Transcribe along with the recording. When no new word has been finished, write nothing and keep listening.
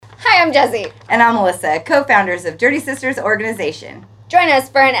I'm Jessie. And I'm Melissa, co-founders of Dirty Sisters Organization. Join us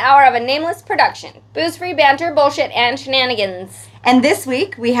for an hour of a nameless production. Booze-free banter, bullshit, and shenanigans. And this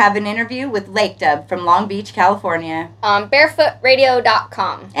week, we have an interview with Lakedub from Long Beach, California. On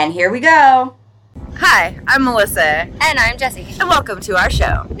barefootradio.com. And here we go. Hi, I'm Melissa. And I'm Jessie. And welcome to our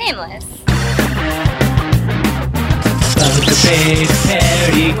show. Nameless. Welcome to Big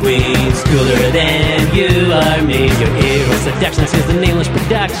Perry Queens, cooler than you are me. Your evil seductions is the Nameless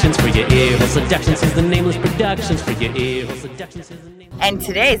Productions. For your evil seductions is the Nameless Productions. For your evil seductions is the Nameless. And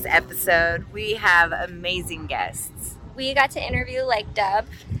today's episode, we have amazing guests. We got to interview Lakedub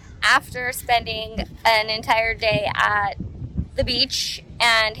after spending an entire day at the beach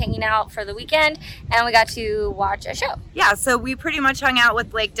and hanging out for the weekend, and we got to watch a show. Yeah, so we pretty much hung out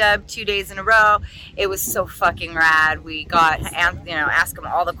with Lakedub 2 days in a row. It was so fucking rad. We got to ask them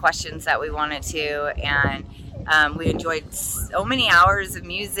all the questions that we wanted to, and we enjoyed so many hours of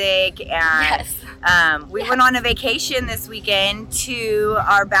music. And yes. We went on a vacation this weekend to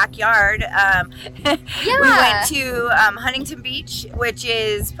our backyard. We went to Huntington Beach, which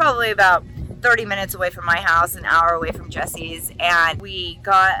is probably about 30 minutes away from my house, an hour away from Jessie's, and we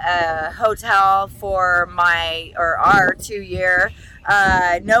got a hotel for our 2-year,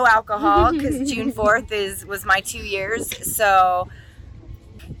 no alcohol, because June 4th was my 2 years, so,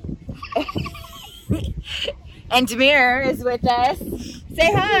 and Demir is with us.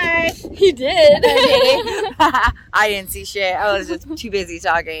 Say hi. He did. I didn't see shit. I was just too busy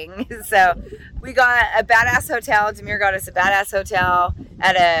talking. So we got a badass hotel. Demir got us a badass hotel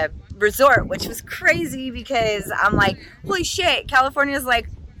at a resort, which was crazy because I'm like, holy shit, California's like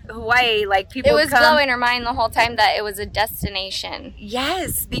Hawaii. Like, people It was blowing her mind the whole time that it was a destination.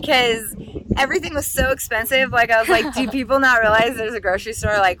 Yes, because everything was so expensive. Like, I was like, do people not realize there's a grocery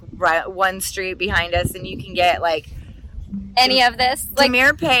store like right one street behind us and you can get like any of this? Like,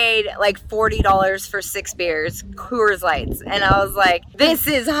 Demir paid like $40 for 6 beers, Coors Lights, and I was like, this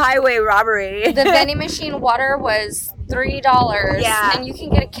is highway robbery. The vending machine water was $3. Yeah. And you can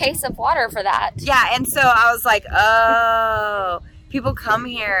get a case of water for that. Yeah, and so I was like, oh, people come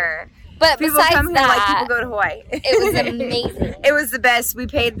here. But People besides come here that, like people go to Hawaii. it was amazing. It was the best. We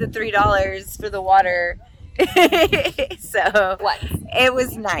paid the $3 for the water. So What? It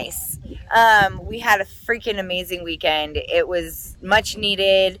was nice. We had a freaking amazing weekend. It was much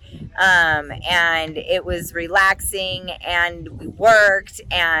needed, and it was relaxing, and we worked,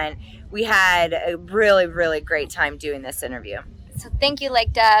 and we had a really, really great time doing this interview. So thank you,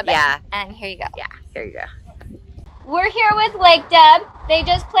 Lakedub. Yeah. And here you go. Yeah, here you go. We're here with Lakedub. They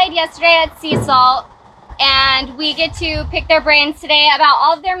just played yesterday at Sea Salt, and we get to pick their brains today about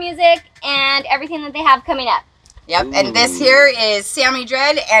all of their music and everything that they have coming up. Yep, Ooh. and this here is Sammy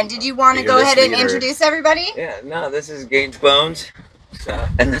Dread, and did you want to You're go the ahead and sweeter. introduce everybody? Yeah, no, this is Gage Bones,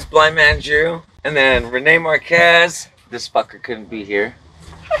 and this Blind Man Drew, and then Renee Marquez. This fucker couldn't be here.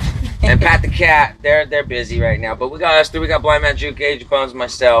 And Pat the Cat, they're busy right now, but we got us three. We got Blind Man Drew, Gage Bones,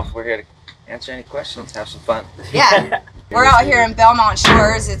 myself. We're here to answer any questions, have some fun. Yeah, we're out here in Belmont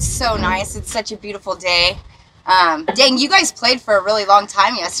Shores. It's so nice. It's such a beautiful day. Dang, you guys played for a really long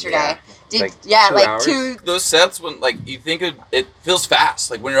time yesterday. Yeah. Like 2 hours. two. Those sets, when like you think it feels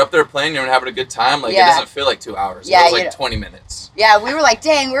fast. Like when you're up there playing, you're having a good time. Like Yeah. it doesn't feel like 2 hours. Yeah, it was you like know. 20 minutes. Yeah, we were like,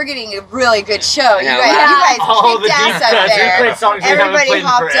 dang, we're getting a really good show. Yeah, you guys all the kicked ass deep up cuts. We there. played songs we haven't Everybody played in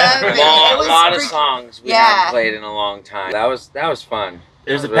hopped up. forever. And A it was lot of freaking- songs we Yeah. haven't played in a long time. That was fun.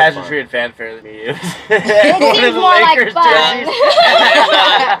 There's a That was real pageantry and fanfare than me. It seems more like fun.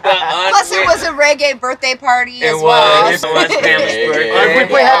 Plus, it was a reggae birthday party as It well. was Pam's birthday. We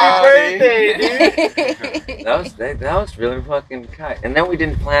play Happy Birthday, dude. That was really fucking tight. And then we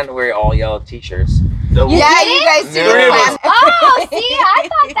didn't plan to wear all yellow t-shirts. The Yeah, you guys did No. plan. Oh, see, I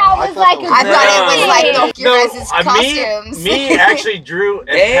thought that was like a I thought it was like your No, guys' costumes. me actually Drew and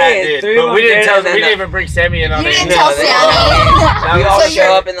Hey, Pat did, three but of we them didn't did, tell and then we didn't even bring Sammy in on You it. didn't No, tell they- Sammy. We all So show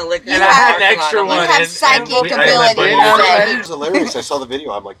you're- up in the liquor. And I had an parking lot. extra I'm one. like, have and- psychic and we- ability. and It was hilarious. I saw the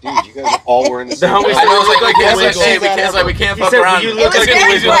video. I'm like, dude, you guys are all wearing the The same. homies I outfit. know, it's like, Like we can't illegal. say, we can't He fuck said, around. "You It look was like Look at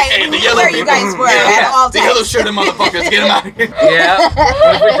very the bright. hey, We the knew yellow where you people. guys were at all The yellow times. shirted motherfuckers, get them out of here.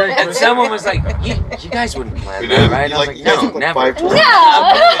 Yeah. And someone was like, you guys wouldn't plan We that, did. right? You I was like, like, you guys no, look like never. 5'12". No.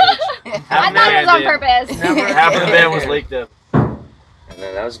 I thought it was on purpose. Half of the band was Lakedub. And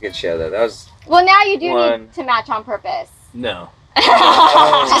then that was a good show, though. That was... Well, now you do One. need to match on purpose. No. Just so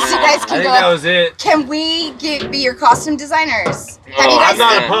you guys I can think go. that was it. Can we be your costume designers? Have Oh, you I'm guys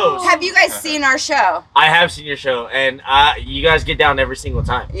not seen, opposed. have you guys seen our show? I have seen your show, and you guys get down every single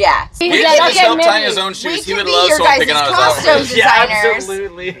time. Yeah. He He's just like, helped okay, tie maybe. his own We shoes. He can would be love your someone guys' picking out his costumes. outfit. Designers.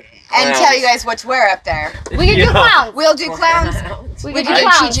 Absolutely. And Wow. tell you guys what to wear up there. We can do Yeah. clowns. We'll do clowns. We We can can do do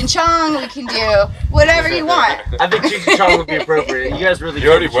clowns. Cheech and Chong. We can do whatever you want. I think Cheech and Chong would be appropriate. You guys really.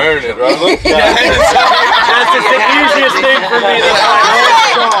 You're already wearing it, right? Look. That's the easiest thing for me.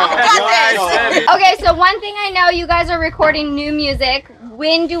 Got this. Okay, so one thing I know, you guys are recording new music.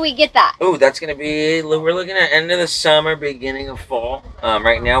 When do we get that? Oh, that's gonna be. We're looking at end of the summer, beginning of fall.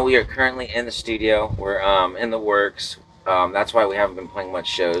 Right now, we are currently in the studio. We're in the works. That's why we haven't been playing much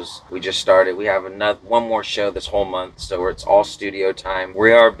shows. We just started. We have one more show this whole month, so it's all studio time.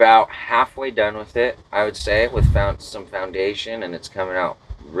 We are about halfway done with it, I would say, with some foundation, and it's coming out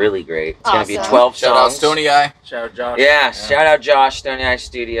really great. It's gonna be Awesome. 12 Shout out songs. Stony Eye. Shout out Josh. Yeah, shout out Josh, Stony Eye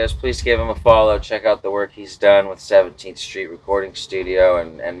Studios. Please give him a follow. Check out the work he's done with 17th Street Recording Studio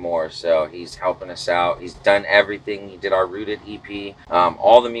and more. So he's helping us out. He's done everything. He did our Rooted EP.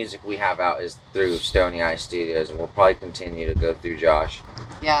 All the music we have out is through Stony Eye Studios, and we'll probably continue to go through Josh.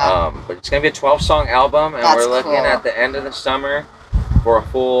 Yeah. But it's going to be a 12-song album, and That's we're looking cool. at the end of the summer for a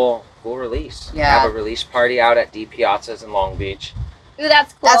full release. Yeah. Have a release party out at D Piazzas in Long Beach. Ooh,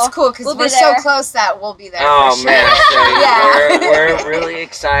 that's cool. That's cool because We'll be we're so there. close that we'll be there. Oh for sure. man, so Yeah. we're really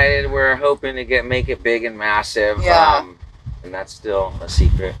excited. We're hoping to make it big and massive. Yeah. And that's still a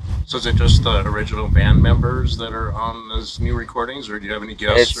secret. So is it just the original band members that are on those new recordings, or do you have any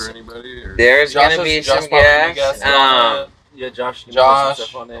guests It's- or anybody? Or? There's Josh gonna be is- Josh some probably guests. guests on Yeah, Josh. You Josh. Put some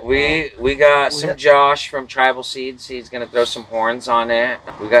stuff on it. We got some Josh from Tribal Seeds. He's gonna throw some horns on it.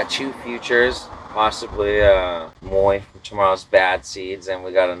 We got 2 futures, possibly Moy from Tomorrow's Bad Seeds, and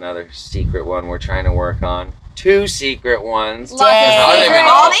we got another secret one we're trying to work on. 2 secret ones. Lots of Dang. secrets.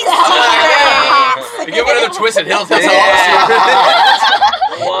 All these secrets. We give another Twisted Hills. That's Yeah.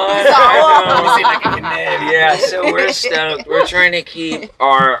 One. all. Yeah, so we're stoked. We're trying to keep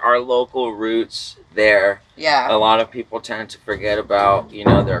our local roots there. Yeah. A lot of people tend to forget about,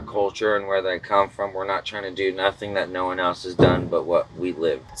 their culture and where they come from. We're not trying to do nothing that no one else has done but what we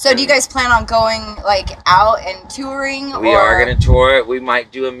live. So do you guys plan on going out and touring? We are going to tour it. We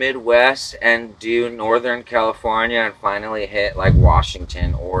might do a Midwest and do Northern California and finally hit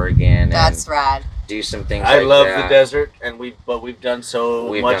Washington, Oregon, That's and rad. do some things I like love that. the desert, and we've done so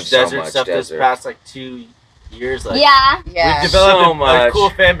We've much done so desert much stuff desert. this past 2 years. Yeah. Yeah. We've developed So a much. cool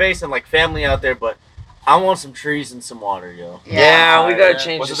fan base and family out there, but I want some trees and some water, yo. Yeah, we got to Yeah.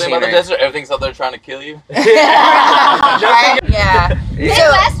 change What's the the thing about the scenery. desert? Everything's out there trying to kill you. Right? Yeah.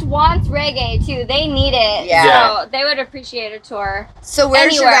 Midwest wants reggae too. They need it. Yeah. So they would appreciate a tour. So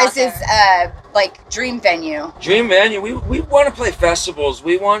where's your Anywhere out guys' dream venue? Dream venue. We want to play festivals.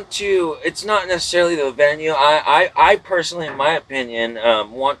 We want to. It's not necessarily the venue. I personally, in my opinion,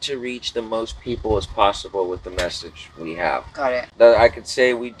 want to reach the most people as possible with the message we have. Got it. I could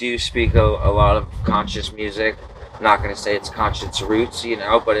say we do speak a lot of conscious music. I'm not gonna say it's conscious roots,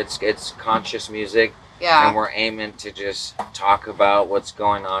 but it's conscious music, and Yeah. we're aiming to just talk about what's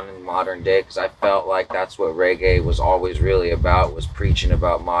going on in modern day. Because I felt like that's what reggae was always really about, was preaching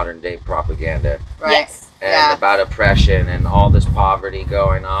about modern day propaganda. Right. Yes. And Yeah. about oppression and all this poverty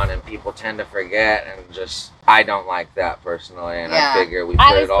going on, and people tend to forget, and just I don't like that personally, and Yeah. I figure we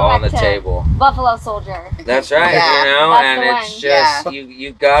I put was it all on the selective. table. Buffalo Soldier. That's right, Yeah. That's and the it's one. just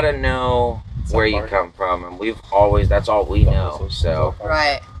you gotta know where you come from, and that's all we know. So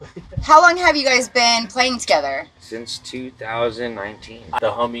Right. How long have you guys been playing together? since 2019.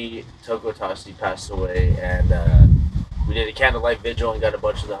 The homie Toko Tosti passed away, and we did a candlelight vigil and got a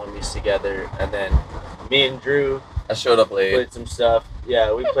bunch of the homies together, and then me and Drew I showed up late. played some stuff.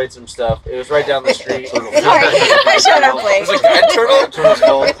 Yeah, we played some stuff. It was right down the street. Sorry, I showed up late. It was like a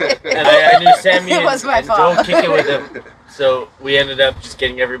turtle. And I knew Sammy It and, was my and fault. Joel kick it with him. So we ended up just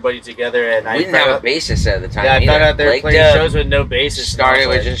getting everybody together, and We didn't have a bassist at the time. I found either. out they were playing Lakedub shows with no bassist. started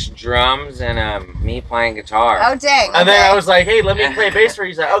and I was with like- just drums and me playing guitar. Oh dang. And then okay. I was like, "Hey, let me play bass for you."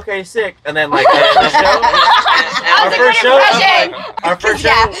 He's like, "Okay, sick." And then the show, That was a good impression. our first show,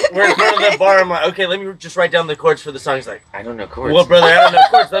 Yeah. we're in front of the bar. I'm like, "Okay, let me just write down the chords for the song." He's like, I don't know chords. "Well, brother, I don't know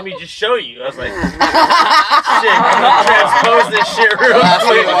chords. Let me just show you." I was like, "Shit, I'm gonna transpose this shit real Last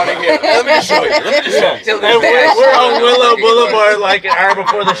thing quick." you want to hear. Let me just show you. Let me just show you. Till And this day, I we're on Willow Boulevard like an hour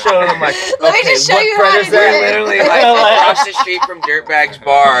before the show, and I'm like, Let me okay, just show what you fret how is to do that? it. literally across the street from Dirtbag's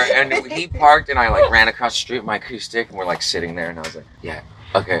bar, and he parked, and I ran across the street with my acoustic, and we're sitting there, and I was like, yeah,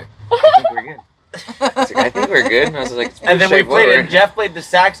 okay, I think we're good. I think we're good, and I was like, it's And then we pretty played, and straightforward. Jeff played the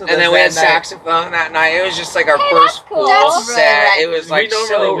sax with us. And then we had that night. saxophone that night. It was just like our Hey, first that's cool. full That's really set. rad. It was like we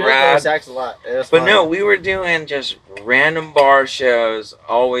so play rad. sax a lot. It was But fun. no, we were doing just random bar shows,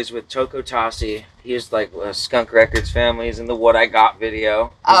 always with Toko Tosti. He was like Skunk Records family. He's in the What I Got video.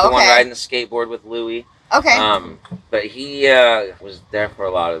 He's Oh, the one okay. riding the skateboard with Louie. Okay. But he was there for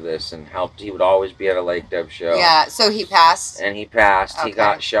a lot of this and helped. He would always be at a Lakedub show. Yeah. So he passed. And he passed. He Okay.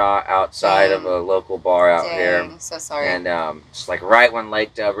 got shot outside of a local bar out here. Dang, so sorry. And it's like right when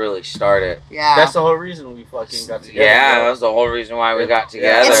Lakedub really started. Yeah. That's the whole reason we fucking got together. Yeah, bro. that was the whole reason why we got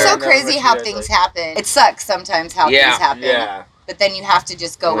together. It's so Never crazy met how you guys, things like- happen. It sucks sometimes how Yeah. things happen. Yeah. But then you have to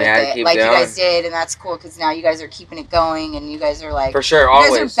just go We with had to it, keep like you going. guys did, and that's cool because now you guys are keeping it going, and you guys are like, For sure, you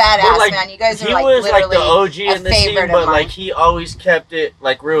always. guys are badass, But, like, man. You guys are he like was like literally the OG a in the scene, favorite of but mine. like he always kept it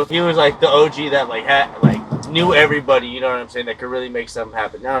like real. He was like the OG that like had like knew everybody. You know what I'm saying? That could really make something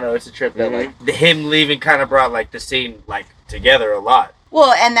happen. I don't know. It's a trip that like him leaving kind of brought like the scene like together a lot.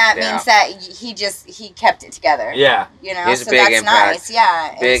 Well, and that Yeah. means that he kept it together. Yeah. You know, He's a so big that's impact. nice.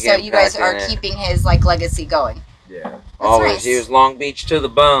 Yeah, Big and so you guys impact are in it. keeping his like legacy going. Yeah. That's Always. nice. He was Long Beach to the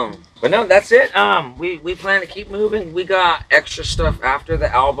bone. But no, that's it. We plan to keep moving. We got extra stuff after the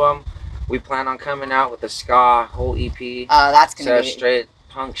album. We plan on coming out with a ska whole EP. That's So gonna be. straight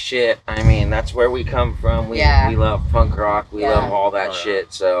punk shit. I mean, that's where we come from. We love punk rock. We Yeah. love all that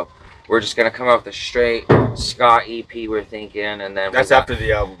shit. So we're just gonna come up with a straight ska EP. We're thinking, and then That's after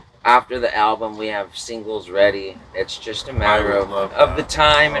the album. After the album, we have singles ready. It's just a matter would love of the that.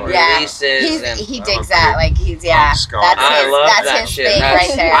 time and Yeah. releases. And He I'm digs a that. big Like he's that's ska his, fan. I love that's that his shit. thing That's-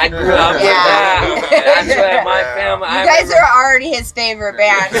 right there. I grew up with Yeah. that. That's what my family. You guys are already his favorite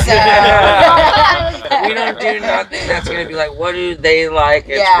band, so We don't do nothing that's gonna be like, what do they like?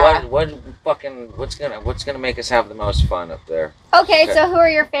 It's Yeah. what's gonna make us have the most fun up there. Okay, so who are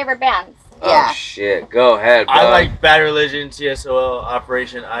your favorite bands? Yeah. Oh shit, go ahead, bud. I like Bad Religion, TSOL,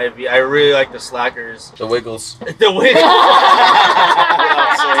 Operation Ivy. I really like the Slackers. The Wiggles. The Wiggles.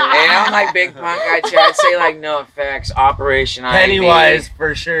 Hey, I'm like big punk guy too. I'd say like No Effects, Operation Ivy, Pennywise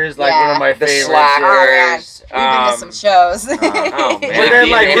for sure is like one of my the favorites. Slackers. we've been to some shows. Oh man, But then,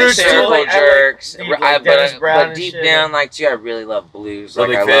 like, Deep Roots, Circle like, I like Jerks. deep, like, Dennis Brown But and deep shit. down, like too, I really love blues.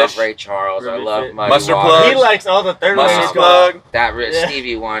 Really Like I love Fish. Ray Charles. I Really love Fish. Muddy Mustard Waters. Plug. He likes all the third Mustard wave Plug. stuff. That Yeah.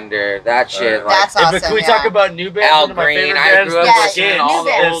 Stevie Wonder. That shit. Like That's awesome. But can we yeah. talk about new bands? Al One of my Green. favorite I bands, grew up Yeah, listening to all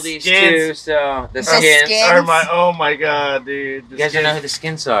the Skins. oldies Skins. too. So the The Skins. Skins. Are my oh my god, dude. You guys don't know who the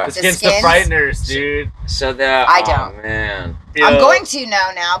Skins are. The The Skins, the Skins? Frighteners, dude. So the I oh, don't. man. I'm Yo. going to know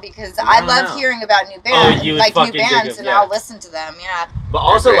now because I No, love no. hearing about new bands, you would like new fucking dig bands, them, and yeah. I'll listen to them. Yeah. But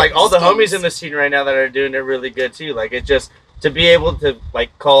also, like, all the Skins. homies in the scene right now that are doing it really good too. Like, it just to be able to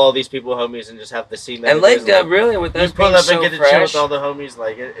like call all these people homies and just have the scene that And it is, Lakedub, like, really, with you us pull being up so and get to chill fresh. with all the homies.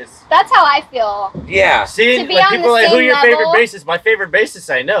 Like, it's That's how I feel. Yeah. seeing To be like on people the like who same your favorite level. bassist. My favorite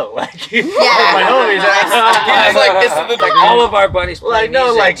bassist, I know. Like, Yeah. my homies. It's like, this is the like all of our buddies play like no,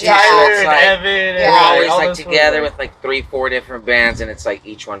 music, like too, Yeah. so Tyler it's and like, Evan. And Yeah. we're always all like those together fools. with like 3-4 different bands, and it's like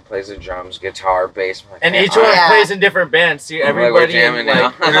each one plays the drums, guitar, bass. We're like, And man, each all one right. Yeah. plays in different bands. See, Like, everybody we're jamming in, now.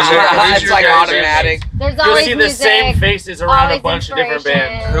 like, It's your like guys' automatic. There's you'll always see the music. same faces around a always bunch of different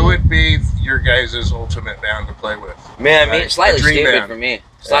bands. inspiration. Who would be your guys' ultimate band to play with? Man, me, Like, slightly a dream stupid band. for me.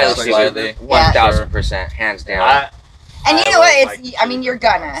 Slightly Yeah, stupid. slightly. 1000%, hands down. And you I know what? would It's. like I mean, you're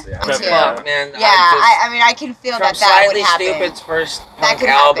gonna. Yeah. too. But Yeah. Fuck, man. I mean, I can feel from that would Slightly happen. Stupid's first That punk could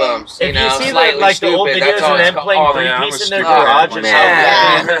happen. albums, If you know, see Slightly like the old Stupid, videos that's all of it's them called. playing Oh, three man, piece I'm in their stupid. garage and how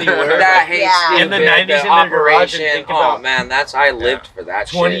Man. bad they were. That Hey Yeah. Stupid, In the 90s the in their garage and Operation. think Oh about man, I lived for that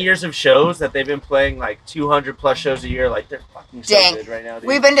 20 shit. years of shows that they've been playing like 200 plus shows a year. Like they're fucking so Dang. good right now, dude.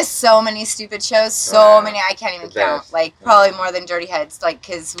 We've been to so many stupid shows, so Yeah. many I can't even The count. best. Like probably more than Dirty Heads, like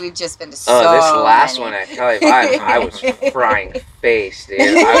because we've just been to so Oh, this last many. one at Kelly Vibes, I was frying face, dude.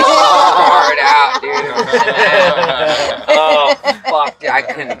 I was hard out, dude. Oh fuck, dude, I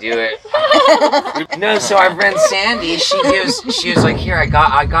couldn't do it. No, so our friend Sandy, she was like, here, I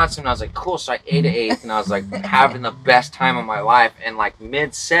got some. And I was like, cool. So I ate an eighth, and I was like having the best time of my life. And like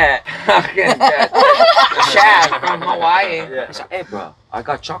mid set, Chad from Hawaii, Yeah. he's like, hey bro, I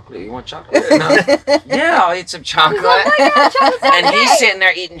got chocolate. You want chocolate? And I'm like, yeah, I'll eat some chocolate. And he's sitting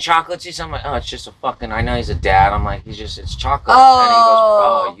there eating chocolate. So I'm like, oh, it's just a fucking. I know he's a dad. I'm like, it's chocolate. Oh. And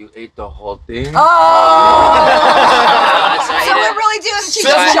he goes, oh, you ate the whole thing. Oh! So I So ate we're it. really doing So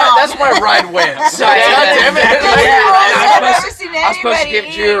cheese I- job. That's my ride win. So I ate God it. damn it. Yeah, I've and never seen I was supposed to anybody give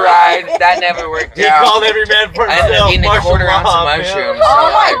Drew a eat. ride. That never worked He out. called every man for I ended up himself. eating a Martial quarter ounce of law, man. mushrooms. Oh So,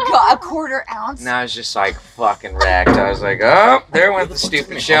 my like, god, a quarter ounce? and I was just like fucking wrecked. I was like, oh, there went the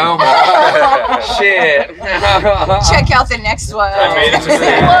stupid show. Shit. Check out the next one. I made it to the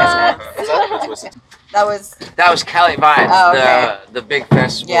That was. That was Cali Vibes, Oh, okay. the big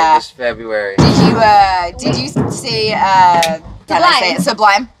festival Yeah. this February. Did you see can I say it?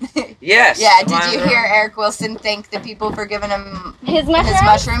 Sublime? Yes. Yeah, did you Sublime. hear Eric Wilson thank the people for giving him His his mushrooms?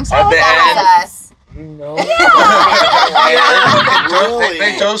 mushrooms? At the That end. was us. No.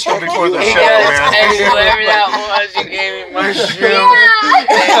 They toast him before the show, Yes, man. hey, whoever that was, you gave me mushroom.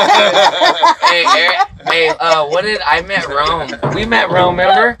 Hey, Eric, what did I met Rome? We met Rome,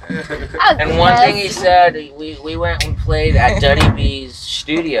 remember? And one thing he said, we went and played at Duddy B's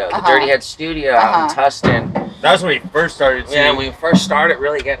studio, the Dirty Head studio out in Tustin. That was when he first started. Yeah, when we first started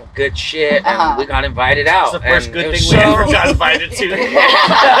really getting good shit, and we got invited out. That's the first and good it thing was we ever got invited to.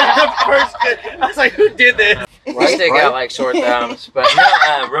 The first good. I was like, who did this? I stick out like sore thumbs, but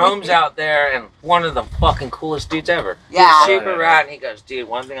no, Rome's out there and one of the fucking coolest dudes ever. Yeah. He's super rad, and he goes, dude,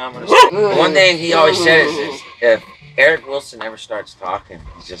 one thing I'm gonna say. One thing he always says is, if Eric Wilson ever starts talking,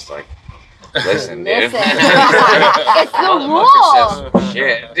 he's just like, listen, dude. Listen. It's the Motherfucker rule. says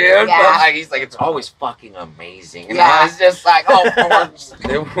shit, dude. Yeah. But like, he's like, it's always fucking amazing. And Yeah. I was just like, oh,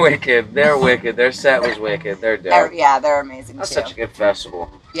 they're wicked. They're wicked. Their set was wicked. They're dope. They're amazing That's too. such a good festival.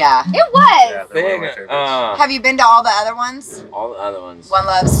 Yeah. It was. Big, Have you been to all the other ones? all the other ones. One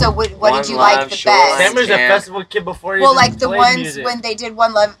Love. So what One did you Love, like the Shoreline best? Sam was a Jam. festival kid before he Well, even like the played ones music. when they did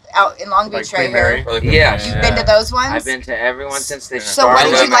One Love out in Long Beach, right Queen Mary. here. Yes. You've been to those ones? I've been to everyone since they So started.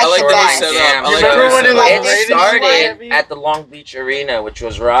 what did you like I like the when they best? set Jam. up. I like Remember when when they it set was up. It raining? started at the Long Beach Arena, which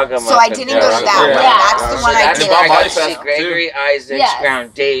was Ragama. So I didn't go to that one. That's the So one I that's did. where I got to Festival, see too. Gregory Isaac's Yes.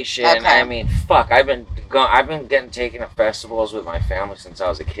 Foundation. Okay. I mean, fuck, I've been getting taken to festivals with my family since I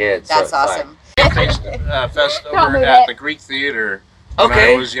was a kid. So That's it's like- awesome. Fest Don't over move at it. the Greek Theater. When I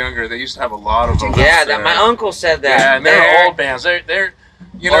Okay. was younger, they used to have a lot of them. Yeah, up there. my uncle said that. Yeah, and they're old bands. They're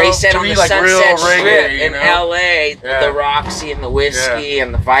you know, Or he said to on me the like Sunset real Strip reggae, you in know? LA, Yeah. the Roxy and the Whiskey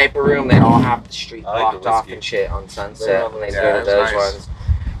and the Viper Room, they'd all have the street I like blocked the off Whiskey. and shit on Sunset when they Yeah, go to it's those nice. ones.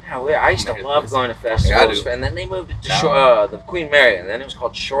 Yeah, I used to love going to festivals, Yeah, I do. and then they moved it to the Queen Mary, and then it was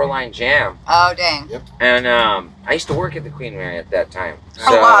called Shoreline Jam. Oh dang. And I used to work at the Queen Mary at that time.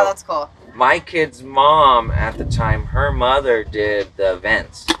 Oh So wow, that's cool. my kid's mom at the time, her mother did the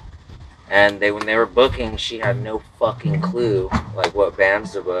events. And when they were booking, she had no fucking clue like what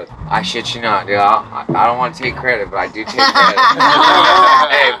bands to book. I shit you not, dude. I don't want to take credit, but I do take credit.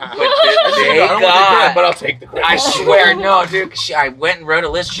 Hey, but they got. but I'll take the credit. I swear, no, dude. 'Cause I went and wrote a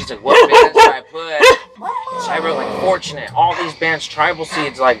list. She's like, "What bands should I put?" So I wrote like Fortunate, all these bands, Tribal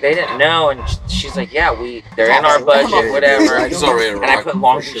Seeds, like they didn't know, and she's like, "Yeah, they're in our budget, whatever." It's already a And I rock, put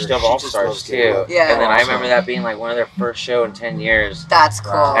Long for Beach sure. Dub All Stars too. Yeah. And then I remember that being like one of their first show in 10 years. That's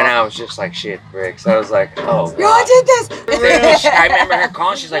cool. And I was just like, shit, bricks. I was like, oh, Yo, I God. did this. I remember her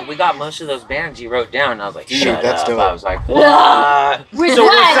calling. She's like, we got most of those bands you wrote down. And I was like, shut that's up. dope. I was like, what? Which So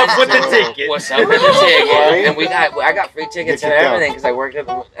what's one? up with the ticket? What's up with the ticket? And I got free tickets and everything because I worked at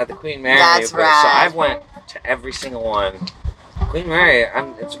the Queen Mary. That's So rad. I went to every single one. Queen Mary,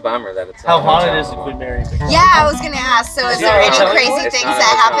 it's a bummer that it's How not haunted hotel. is the Queen Mary? Yeah, I was gonna ask. So is there any crazy It's things not a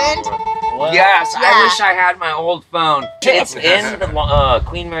that hotel happened? anymore. What? Yes, Yeah. I wish I had my old phone. It's in the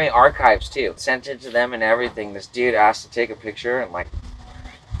Queen Mary archives too. Sent it to them and everything. This dude asked to take a picture and like,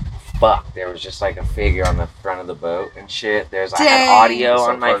 fuck, there was just like a figure on the front of the boat and shit. I had Dang. audio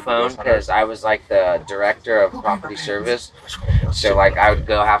on my So phone far, because I was like the director of property service. So like I would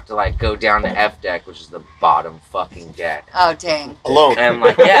have to go down to F deck, which is the bottom fucking deck. Oh dang. Alone. And I'm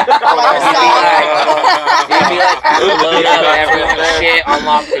like, yeah. You'd be like, load up everyone's shit,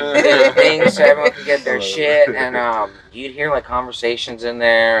 unlock the things so everyone can get their shit, and you'd hear like conversations in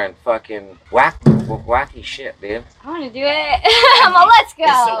there and fucking wacky shit, dude. I want to do it. Well, let's go.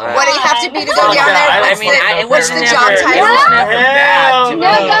 What do you have to be to go down there? I What's mean, the, it what's was the never, job it title? was never bad to No me.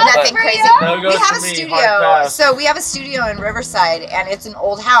 goes but- Nothing for crazy. you? No goes We have a for me, studio. hard pass. So we have a studio in Riverside, and it's an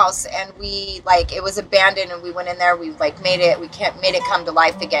old house, and we it was abandoned, and we went in there. We made it come to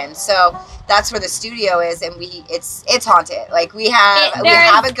life again. So that's where the studio is, and it's haunted. Like we have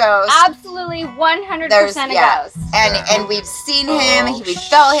a ghost. Absolutely 100% There's- a yeah. ghost. And we've seen him. Oh, We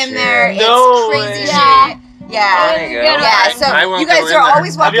felt him shit. there. No It's crazy way. Yeah. shit. Yeah. There you go. Yeah. So I won't you go guys in are there.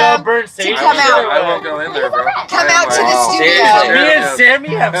 always Have you ever welcome. burned sage? come out. I won't go in there, bro. Come out to the Wow. studio. Seriously. Me and Sammy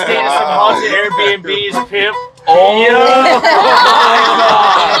have stayed at some haunted Airbnbs, pimp. Oh Yo.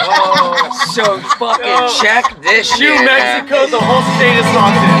 So fucking check this shit. New man. Mexico, the whole state is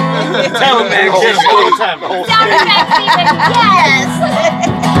haunted. Tell them, man. Mexico. Just all the time. The whole Sound state. effects even. Yes.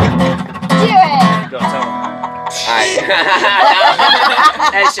 Do it. Go tell them.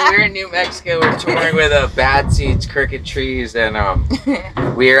 Hey, so we're in New Mexico. We're touring with Bad Seeds, Crooked Trees, and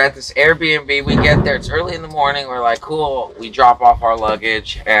we're at this Airbnb. We get there. It's early in the morning. We're like, cool. We drop off our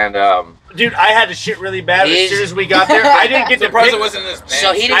luggage, and Dude, I had to shit really bad as He's- soon as we got there. I didn't get to Surprised pick. it wasn't in his pants.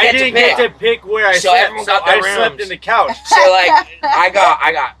 So he didn't I get didn't to pick. get to pick where I So slept. everyone got I their slept rooms. in the couch. So like I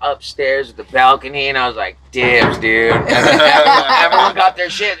got upstairs at the balcony and I was like, dibs, dude. And everyone got their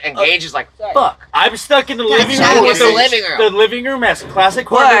shit and Gage is like, fuck. I'm stuck in the Yeah, living Jack room is with the living room. The living room has classic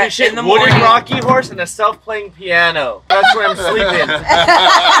horror movie But shit, in the wooden morning- Rocky horse, and a self-playing piano. That's where I'm sleeping.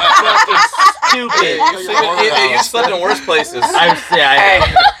 Fucking stupid. You slept in worse places. Hey,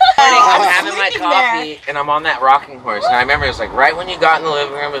 I'm having my sleeping coffee and I'm on that rocking horse. And I remember it was like right when you got in the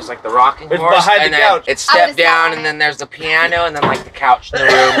living room, it was like the rocking It's horse. behind and the then couch. it stepped down and then there's the piano and then like the couch in the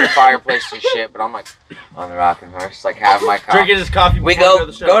room, the fireplace and shit. But I'm like on the rocking horse, like having my coffee. Drinking his coffee before We go go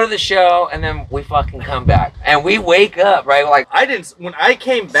to the show. to the show and then we fucking come back. And we wake up, right? Like I didn't. When I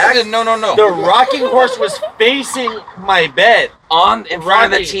came back, No. the rocking horse was facing my bed. on in front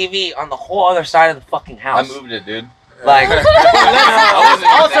of the Rocking. TV on the whole other side of the fucking I house. moved it, dude. Like Let's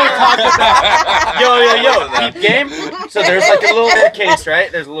also talk about yo peep game. So there's like a little staircase,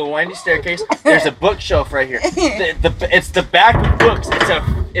 right? There's a little windy staircase. There's a bookshelf right here. It's the back of books.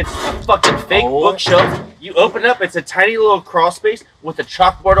 It's a fucking fake bookshelf. You open up, it's a tiny little crawl space with a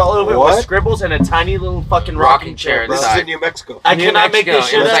chalkboard all over it with scribbles and a tiny little fucking rocking chair. This This inside. is in New Mexico. I New cannot make Mexico. this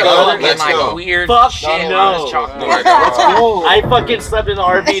shit It was like up. fucking Let's like go. weird Fuck shit no. on this chalkboard. Let's go. I fucking slept in the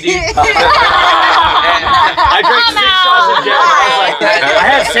RV, dude. And- I drank 6 shots of Jack. I was like, I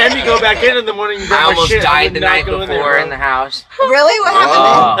had Sammy go back in the morning. And grab I my almost shit. died would the not night go in before there, in the house. Really? What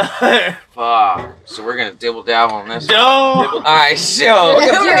happened? Oh, fuck. So we're gonna dibble dabble on this. No. Alright, so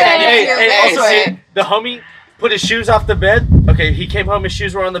Hey, also, Hey. the homie put his shoes off the bed. Okay, he came home, his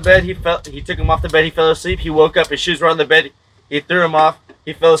shoes were on the bed. He took them off the bed. He fell asleep. He woke up, his shoes were on the bed. He threw them off.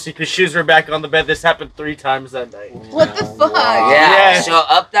 He fell asleep. His shoes were back on the bed. This happened 3 times that night. What the fuck? yeah. Yeah. So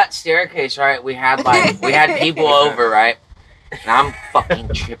up that staircase, right? We had people over, right? And I'm fucking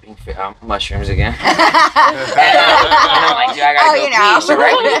tripping mushrooms again. And I'm like, dude, I gotta Oh, go you know. pee. So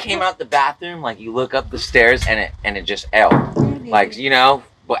right when you came out the bathroom, like you look up the stairs and it just L. Like, you know,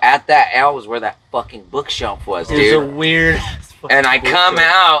 but at that L was where that fucking bookshelf was, It was a dude. weird. And I come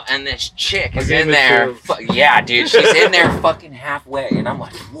out and this chick is gave in it there. to Yeah, dude, she's in there fucking halfway. And I'm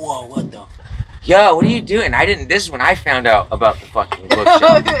like, whoa, what the? Yo, what are you doing? This is when I found out about the fucking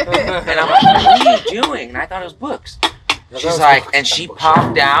bookshelf. And I'm like, what are you doing? And I thought it was books. She's like, and she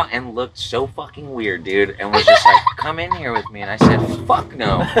popped out and looked so fucking weird, dude, and was just like, come in here with me. And I said, fuck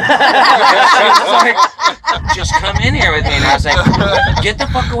no. She was like, just come in here with me. And I was like, get the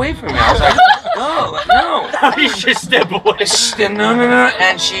fuck away from me. I was like, no. You should step away. No.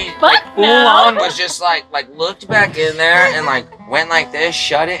 And she, like, full on was just like looked back in there and, like, went like this,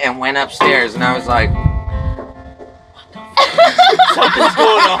 shut it, and went upstairs. And I was like, Something's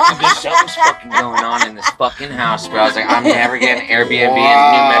going on. dude, something's fucking going on in this fucking house, bro. I was like, I'm never getting Airbnb in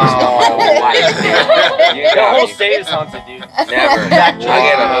New Mexico my whole life, dude. You The got whole me. state is haunted, dude. Never. Back I'll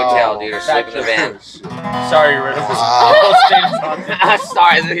get a hotel, dude, or sleep in the van. Sorry, Riddle. The whole state is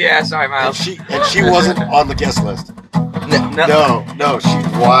haunted. Sorry, Miles. And she wasn't on the guest list. No. No, she.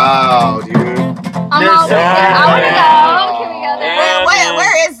 Wow, dude. I'm all There's- I want to go. Can we go there?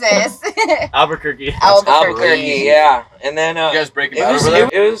 Where is this? Albuquerque. Albuquerque, yeah. And then You guys breaking it bad was over there?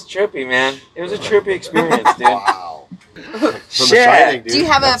 it was trippy, man. It was a trippy experience, dude. Wow. From Shit. The Shining, dude. Do you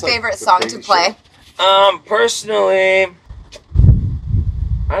have a That's like favorite the song to crazy play? shit. Personally,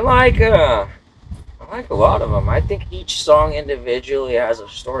 I like a lot of them. I think each song individually has a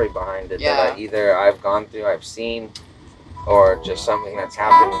story behind it that I've gone through, I've seen, or just something that's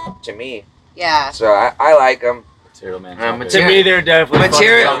happened to me. Yeah. So I like them. Material Man. To me, they're definitely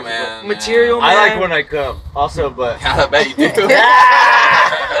Material fun songs. Man. Material Man. I like When I Come. Also, but I bet you do.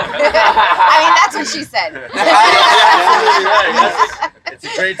 I mean, that's what she said. it's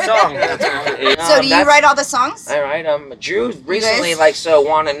a great song. So do you write all the songs? I write Drew recently, guys?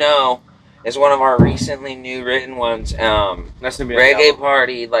 Wanna Know is one of our recently new written ones. That's gonna be Reggae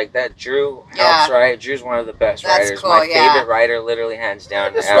Party, like that. Drew helps write. Drew's one of the best That's writers. cool, My yeah. favorite writer, literally hands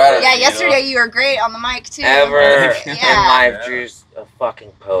down. This Ever. writer- Yeah, You yesterday you were great on the mic too. Ever in Yeah. life, Drew's a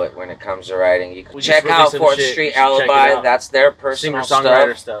fucking poet when it comes to writing. You can We check just out released some 4th shit. Street You should check it Alibi. out. That's their personal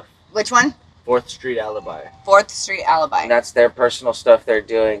Singer-songwriter stuff. stuff. Which one? 4th Street Alibi. 4th Street Alibi. And that's their personal stuff they're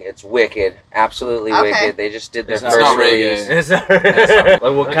doing. It's wicked, absolutely Okay. wicked. They just did their It's first not release. reggae.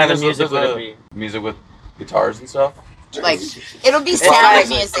 Like, what kind of There's music would a- it be? Music with guitars and stuff. Like, it'll be It's sound like-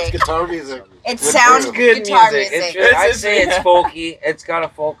 music. It's guitar music. It with sounds rhythm. Good guitar music. music. It's, I'd It's- say it's folky. It's got a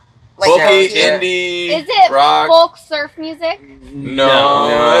folk. Like Folky, sounds good. indie, Is it rock. folk surf music?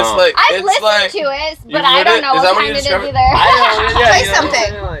 No, it's like I've it's listened like, to it, You've but I heard don't it? know Is that what what kind you it is described? either. Play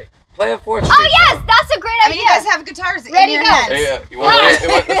something. Play a 4th Street. Oh yes, that's a great I mean, you guys idea. have guitars in Ready, your go. hands. Hey, you want,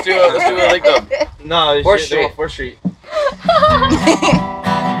 let's do a Lakedub. No, Fourth they're on Street. 4th Street.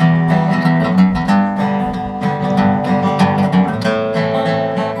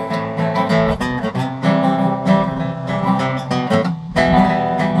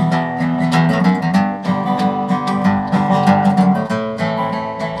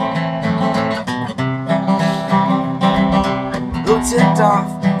 Who tipped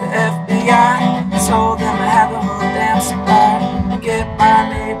off the FBI? Told them I had the whole damn supply. Get my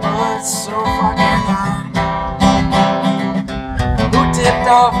neighborhood so fucking high. Who tipped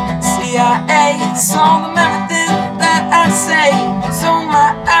off the CIA? Told them everything that I say. So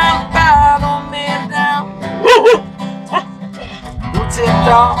my alibi don't man down. Who tipped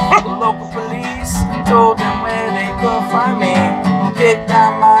off the local police? Told them where they could find me. Kicked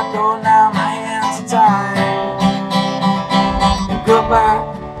down my door, now my hands are tied. Goodbye,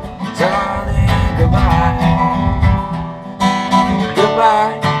 darling, goodbye.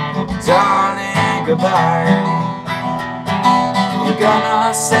 Goodbye, darling, goodbye. We're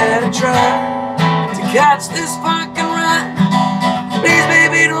gonna set a trap to catch this fucking run. Please,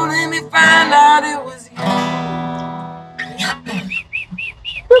 baby, don't let me find out it was you.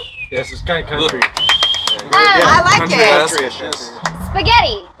 Yes, it's kind of country. I like it.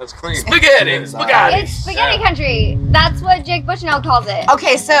 Spaghetti. That's clean. Spaghetti. It's spaghetti country. That's what Jake Bushnell calls it.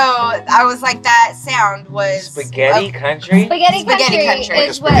 Okay, so I was like, that sound was Spaghetti country? Spaghetti Spaghetti country country.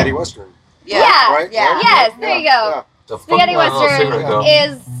 is Spaghetti what. Western. Yeah. Right? Yeah. Yes, there you go. Spaghetti Western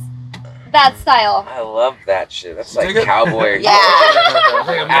is that style. I love that shit. That's like Dig it? cowboy. Yeah.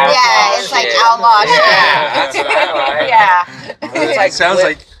 Yeah, it's like shit. outlaw shit. Yeah, that's what I like. Yeah. It's like Sounds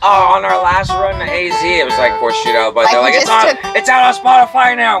like on our last run to AZ, it was like 4th Street out, but Like they're we like just it's out on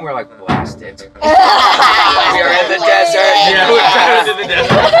Spotify now, and we're like blasted. We are in the desert. Yeah, we're trying to do the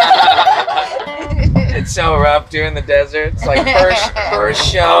desert. It's so rough doing the desert. It's like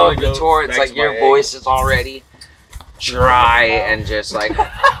first show of the tour. It's like your voice is already dry and just like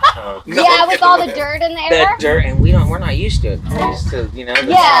Yeah, with all the dirt in the the air. dirt, and we're not used to it. We're used to the Yeah.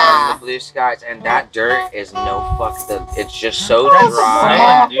 sun, the blue skies, and that dirt is no fuck. It's just so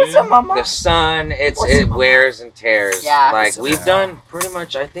dry. Dude. The sun, it wears and tears. Yeah. Like we've done pretty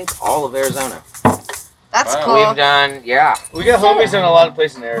much, I think, all of Arizona. That's Wow. cool. We've done, yeah. We got homies in a lot of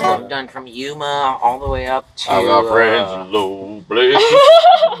places in We've Arizona. done from Yuma all the way up to I got friends in low places.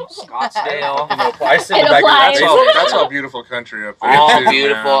 Scottsdale. I sit in It the back applies. of That's all beautiful country up there. All too,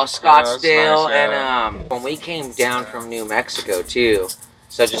 beautiful, man. Scottsdale, Yeah, that's nice, and when we came down from New Mexico too,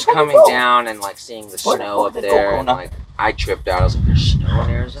 so just coming down and like seeing the snow up there, and like I tripped out. I was like, "There's snow in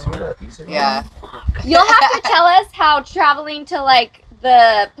Arizona." Yeah. You'll have to tell us how traveling to like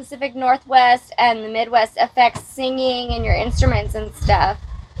the Pacific Northwest and the Midwest affects singing and your instruments and stuff.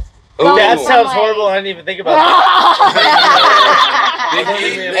 Ooh. That Ooh. sounds Like- horrible. I didn't even think about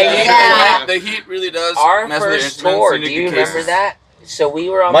that. The heat really does Our mess with the first instruments tour, and do you you get remember cases. that? So we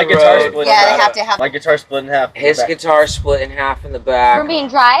were on My the guitar road. split. Yeah, they have to have. My guitar split in half. His Back. guitar split in half in the back. From being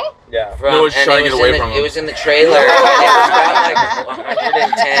dry? Yeah. From, No one's and trying it to was get away in the- from him. It was in the trailer. It was about like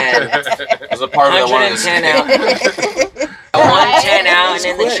 110. As a part of that one. 110 out. 110 out, and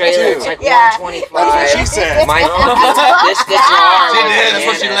in the trailer it's like Yeah. 125. That's what she said. My this guitar She was did, that's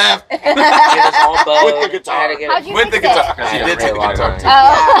what she bananas. laughed. It was all bowed. With the guitar. I had to get How'd you With the fix guitar. it? I She had did to take the really guitar long too. Oh.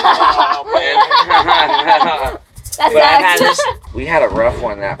 That But I had sucks. this. We had a rough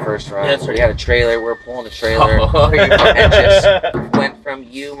one that first run. Yes, We had a trailer. We were pulling a trailer, and just went from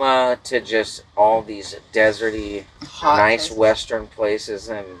Yuma to just all these deserty, nice western places.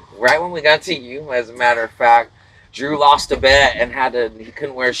 And right when we got to Yuma, as a matter of fact, Drew lost a bet and he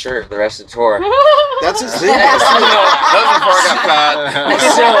couldn't wear a shirt the rest of the tour. That's his thing. That was before I got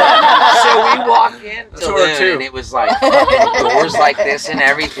fat. So we walk in to Tour Loon, two. and it was like fucking doors like this and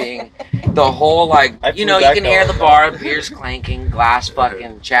everything. The whole like, I you flew know, you back can though. hear the bar, beers clanking, glass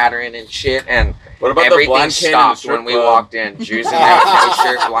fucking chattering and shit, and What about the everything blind cane in the stopped strip when we club? walked in. Drew's in there with no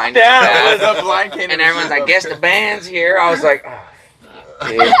shirt, blind as Damn. a bat. The blind cane in And the everyone's strip like, guess the band's here. I was like, oh,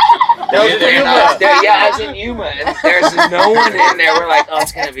 dude. That was in Yuma. Yeah, I was in Yuma, and there's no one in there. We're like, oh,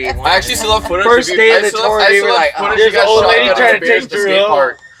 it's gonna be one. I actually still have footage. First of day you- of the I still- tour, I we still were have like, footage there's you guys an old shot lady at trying the to Bears take the Drew skate out.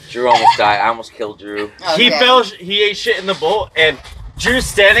 park. Drew almost died. I almost killed Drew. He Okay. fell. He ate shit in the bowl, and Drew's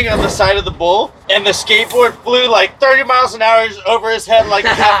standing on the side of the bowl, and the skateboard flew like 30 miles an hour over his head like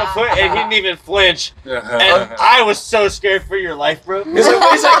half a foot, and he didn't even flinch. And I was so scared for your life, bro. He's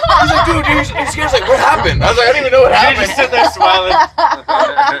like, dude, he's scared. He's like, what happened? I was like, I don't even know what happened. You just sit there smiling.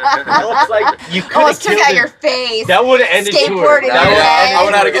 That looks like you could Almost took out your face. That would have ended Skateboard in your head. I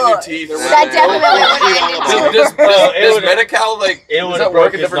would have had to get new teeth. That definitely would have ended Does Medi-Cal, like, it does would that have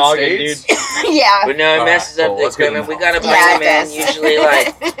work broke in his different noggin, states? dude. Yeah. But no, it messes up the equipment. We gotta bring them in. Usually,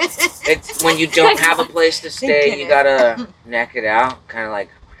 like, it's when you don't have a place to stay, you gotta neck it out. Kind of like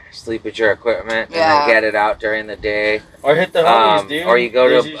sleep at your equipment and then get it out during the day. Or hit the homies, dude. Or you go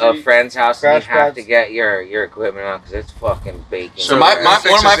to a friend's house and you have to get your equipment out because it's fucking baking. So one of my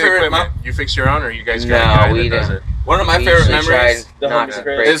favorite. You fix your own, or you guys No, got a guy we that does don't. it? One of my favorite memories not to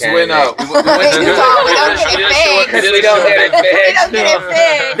break is when we went to We don't get it fixed.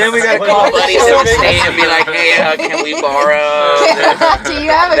 Then we gotta call buddies in the state and be like, hey, can we borrow? Do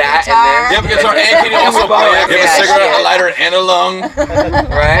you have a guitar? You have a guitar, and can you also play? You have a cigarette, a lighter, and a lung.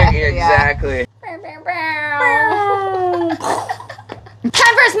 Right? Exactly.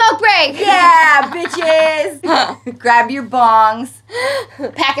 Time for a smoke break. Yeah, bitches. Grab your bongs.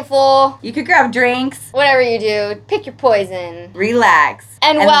 Pack it full. You could grab drinks. Whatever you do, pick your poison. Relax.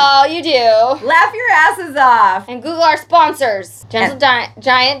 And while you do, laugh your asses off. And Google our sponsors. Gentle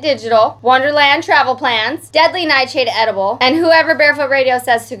Giant Digital, Wonderland Travel Plans, Deadly Nightshade Edible, and whoever Barefoot Radio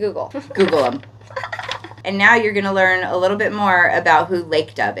says to Google. Google them. And now you're going to learn a little bit more about who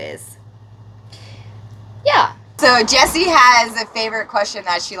Lakedub is. Yeah. So Jessie has a favorite question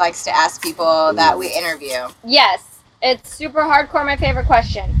that she likes to ask people that we interview. Yes. It's super hardcore, my favorite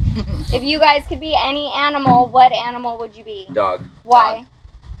question. If you guys could be any animal, what animal would you be? Dog. Why?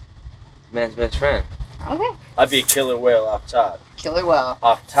 Man's best friend. Okay. I'd be a killer whale off top. Killer whale.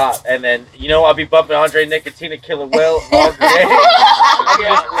 Off top. And then, I'll be bumping Andre Nicotina Killer Whale all day. I'll be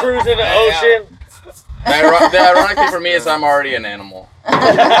just cruising the ocean. The ironically for me is I'm already an animal.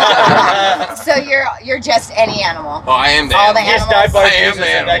 So you're just any animal. Oh, I am the All animal. the animals. I am the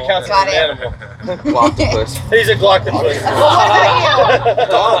That animal. counts Got as it. an animal. Gloctopus. He's a gloctopus. What about you?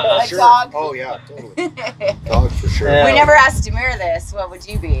 Dog, A sure. dog? Oh yeah, totally. Dog for sure. Yeah. We never asked Demir this. What would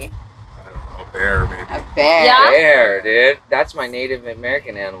you be? A bear, maybe. A bear. Yeah. Bear, dude. That's my Native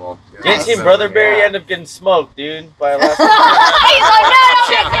American animal. You ain't seen Brother Bear, you end up getting smoked, dude. By a last He's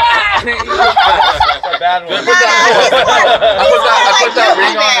like, no, don't That's a bad one. I put that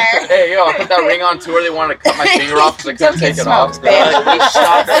ring on. Hey, I put that ring on tour. They wanted to cut my finger off because I couldn't take it off. We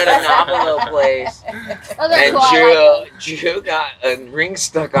stopped at a Navajo place, and Drew got a ring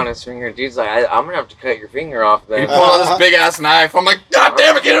stuck on his finger. Dude's like, I'm gonna have to cut your finger off, He then. pulled out this big ass knife. I'm like, God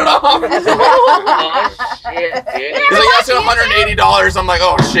damn it, get it off! Oh shit, dude. He's like, that's $180. I'm like,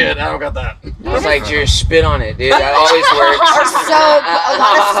 oh shit, I don't got that. I was like, Drew, spit on it, dude. That always Or works. soap. A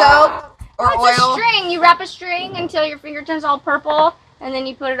lot of soap. Or It's a oil. string. You wrap a string until your finger turns all purple, and then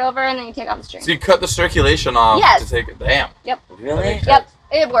you put it over, and then you take off the string. So you cut the circulation off Yes. to take it. Damn. Really? Yep,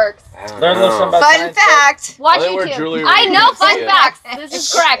 it works. I don't Learn a little know. something about Fun science. fact. Watch they wear YouTube. jewelry I when know you fun see it. facts. This is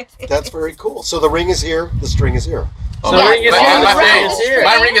correct. That's very cool. So the ring is here, the string is here. So the ring is here, the ring is here.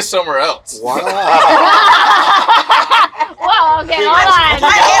 My ring is somewhere else. Wow. Whoa, okay, hold on. It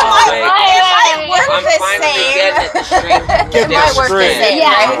might work I'm the finally same. getting it. The string. Get It might work the string. same,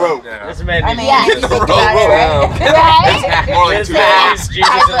 Yeah. right? Rope. This man I needs mean, Get you the think rope. about it, right? Right? More like This 2 man hours. needs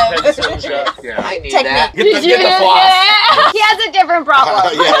Jesus and penicillin shot. Yeah. I need Technique. that. Get the floss. He has a different problem.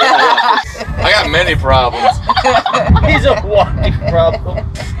 I got many problems. He's a walking problem.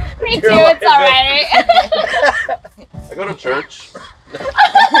 Me too, it's alright. I go to church.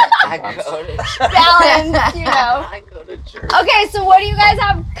 I go to church. Balance, you know. I go to church. Okay, so what do you guys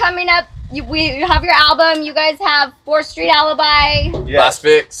have coming up? We have your album. You guys have 4th Street Alibi. Last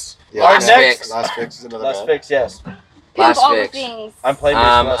fix. Yeah, Our last next- fix. Last fix is another Last band. fix, yes. Pimp Last all Fix. the things. I'm playing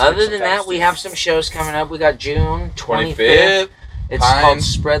Other than that, we have some shows coming up. We got June 25th. It's Pine. called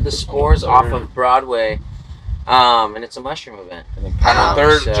Spread the Spores off of Broadway. And it's a mushroom event. And then Pine on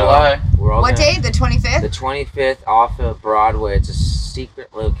 3rd So July. We're all What gonna- day? The 25th? The 25th off of Broadway. It's a secret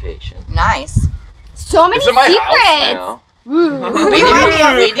location. Nice. So many It's in my house secrets. You know? We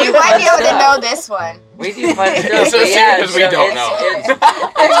might be able to know this one. We do fun stuff. It's a but yeah, secret 'cause we so don't it's- know.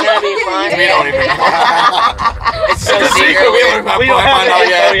 It's gonna be fun. We don't even know. It's so It's a secret. We don't We don't have the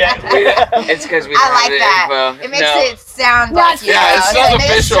info yet. It's because we I don't like have the that. info. It makes No. it sound Not like, you Yeah, know, it's not it's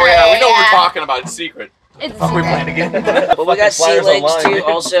official. Yeah, we know what yeah. we're talking about. It's secret. It's Fuck, we playing again. But we got Sea Flyers Lakes online, too, dude.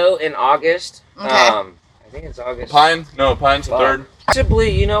 also in August. Okay. I think it's August. Pine? No, Pine's the 3rd. Possibly,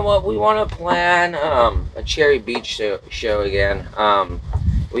 you know what? We want to plan a Cherry Beach show again.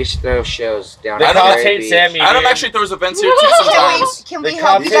 We used to throw shows down They at call Cherry Tate Beach. Sammy. Adam dude. actually throws events here too sometimes. Can we They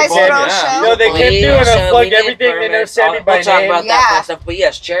help you guys call throw Tate a Sammy. show? No, they kept doing also- unplug we did everything. They never permits. Sammy by We'll talk name. about that Yeah. kind of stuff. But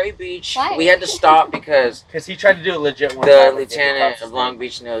yes, Cherry Beach, Why? we had to stop because Because he tried to do it legit one the time. lieutenant of Long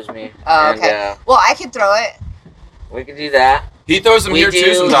Beach knows me. Oh, And okay. Well, I could throw it. we could do that. He throws them We here do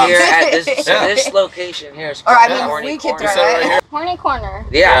too sometimes. here at this, Yeah. this location here. Is Or, I called mean, Horny we could Corner. throw Set right it. here. Horny corner.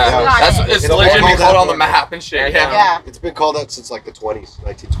 Yeah. Yeah. Got That's it. it's It's legit called been that called on the one. map and shit. Yeah. Yeah. It's been called that since like the 20s,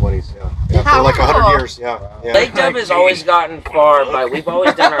 1920s. Yeah. How For like 100 cool. years. Yeah. Lakedub has always gotten far, but we've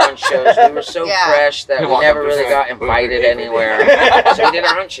always done our own shows. We were so Yeah. fresh that we never really got invited anywhere. So we did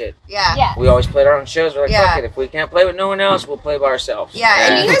our own shit. Yeah. Yeah. We always played our own shows. We're like, Yeah. fuck it. If we can't play with no one else, we'll play by ourselves. Yeah,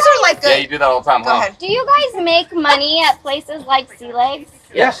 and you guys are like Yeah, the. you do that all the time, Go huh? ahead. Do you guys make money at places like Sea Legs?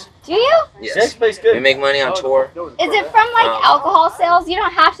 Yes. Do you? Yes. This place We good. make money on tour. Is it from like alcohol sales? You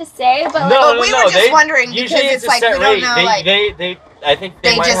don't have to say, but like, No, we no, were no. just wondering because Usually it's a like set we don't rate. know, They, like- they, I think they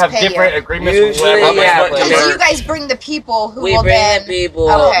They might just have pay you. different agreements with Usually, whoever. yeah, but but So you guys bring the people who We will bring then. the people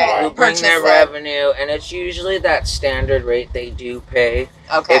Okay, who bring purchase their it. revenue, and it's usually that standard rate they do pay.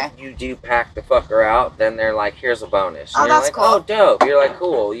 Okay. If you do pack the fucker out, then they're like, "Here's a bonus." Oh, And you're that's like, cool. "Oh, dope!" You're like,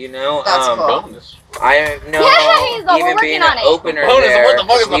 "Cool," you know. That's cool. Bonus. I know. Yeah, he's like, we're even working being on an it. opener Bonus, there, what the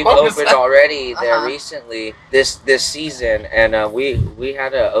fuck is 'cause the we've bonus? opened already there Uh-huh. recently this season, and we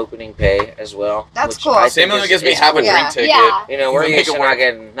had an opening pay as well. That's which cool. I think Sam only is- gives me is half a cool. Yeah. drink ticket. yeah. You know, we're We make used it to work. not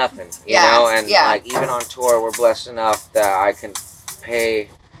getting nothing, you Yeah, know, and yeah. like even on tour, we're blessed enough that I can pay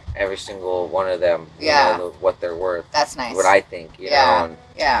every single one of them, you Yeah. know, what they're worth, That's nice. what I think, you Yeah. know, and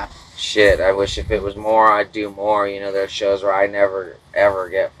Yeah. shit, I wish if it was more, I'd do more, you know, there's shows where I never, ever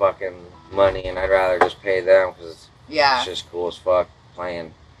get fucking money, and I'd rather just pay them, because Yeah. it's just cool as fuck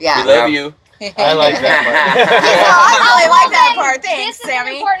playing. We Yeah. love you. I like that I really like that part. Thanks, This is an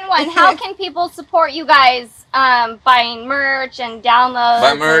Sammy. important one. How can people support you guys buying merch and downloads?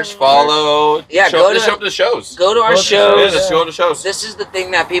 Buy merch, and- follow. Yeah, show, go to- just show up to the shows. Go to our Go to the Yeah, shows. just go to shows. This is the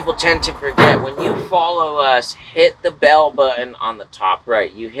thing that people tend to forget. When you follow us, hit the bell button on the top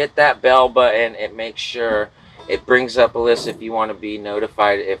right. You hit that bell button, it makes sure it brings up a list if you want to be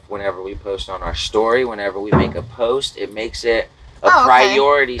notified if whenever we post on our story, whenever we make a post, it makes it a Oh, okay.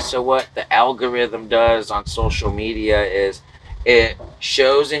 priority. So what the algorithm does on social media is it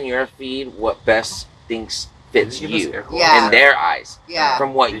shows in your feed what best thinks fits you Yeah. in their eyes Yeah.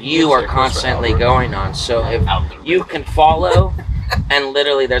 from what you are constantly going on. So if you can follow and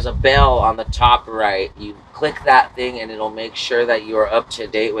literally there's a bell on the top right, you click that thing and it'll make sure that you are up to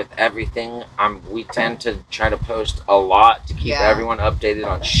date with everything. We tend to try to post a lot to keep Yeah. everyone updated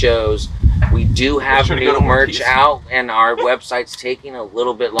on shows. We do have sure to go new to One merch Piece. out, and our website's taking a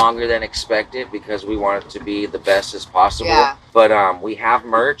little bit longer than expected because we want it to be the best as possible. Yeah. But we have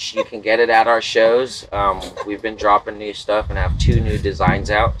merch. You can get it at our shows. We've been dropping new stuff and have 2 new designs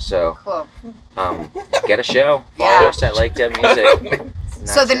out. So Cool. get a show. Follow Yeah. us at Lakedub Music. And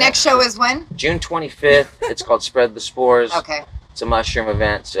So that's the it. next show is when? June 25th. It's called Spread the Spores. Okay. It's a mushroom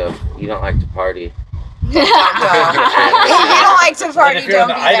event, so if you don't like to party, Don't go. If you don't like to party, if you're in don't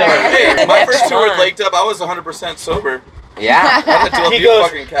the be Idaho- there. Hey, my first tour with Fun. Lakedub, I was 100% sober. yeah. I had to He do goes-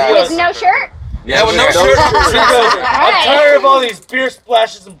 fucking he cast. goes- With no shirt? Yeah, with no He shirt. goes, I'm tired of all these beer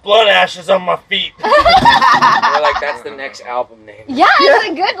splashes and blood ashes on my feet. We're like, that's the next album name. Yeah, it's a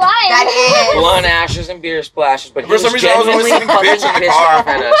good line. That is. Blood ashes and beer splashes, but For some reason, I was always genuinely singing fucking bitch in the pissed car. off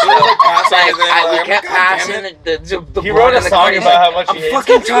at us. He was like passing Like, everything, we like, kept God damn passing it. the He blunt wrote a in the song car. He's about like, how much I'm he hates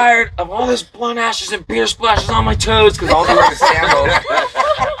fucking tired of all this blunt ashes and beer splashes on my toes because all the work samples.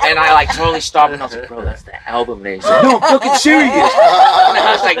 And I like totally stopped and I was like, bro, that's the album name. He's like, no, I'm fucking serious. And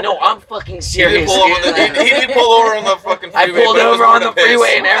I was like, no, I'm fucking He did serious. pull over dude. he did pull over on the fucking I freeway. pulled but it was over on more the to piss.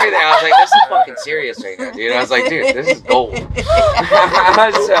 freeway and everything. I was like, this is fucking serious right now, dude. I was like, dude, this is gold.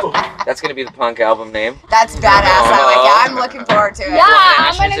 So, that's gonna be the punk album name. That's badass. I like it. I'm looking forward to it. Yeah, I'm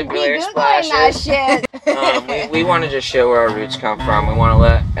Ashes gonna and be beer Googling that splashes. shit. We want to just show where our roots come from. We want to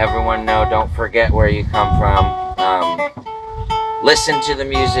let everyone know, don't forget where you come from. Listen to the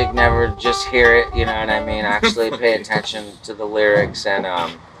music, never just hear it, you know what I mean? Actually pay attention to the lyrics and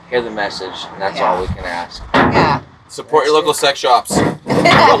hear the message. And that's all we can ask. Yeah. Support your local sex shops. And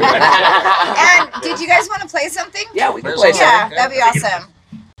did you guys want to play something? Yeah, we can play Yeah, something. that'd be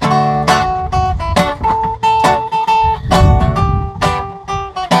awesome.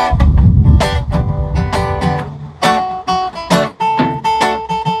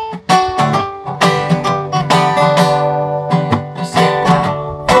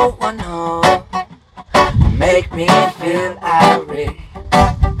 Oh, I know, make me feel irate.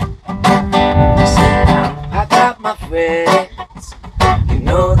 Say now, I got my friends, you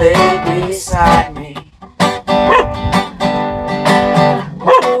know they beside me.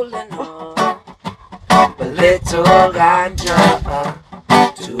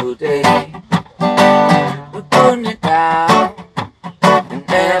 today. We're putting it down in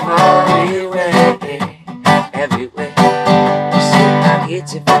every way, every way. I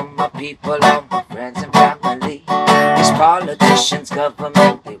get it from my people, all my friends and family. These politicians,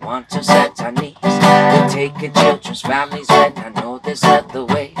 government, they want to set our knees. They take your children's families when I know there's other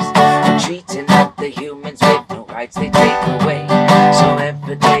ways. They're treating other humans with no rights they take away. So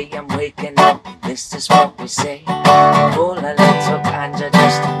every day I'm waking up, this is what we say. Pull a little ganja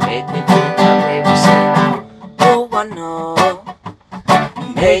just to make me feel my baby say. Oh, I know,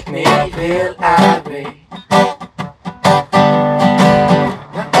 make me feel irate.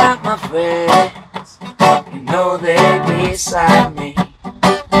 I got my friends, you know they beside me.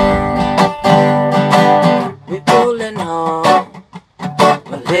 We pulling home a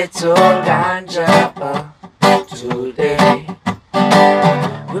little ganja today.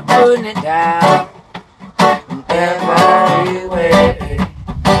 We're putting it down in every way.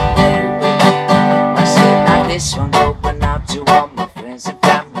 I said now this one going out to all my friends and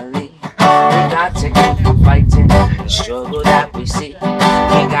family. We got to keep on fighting the struggle that we see.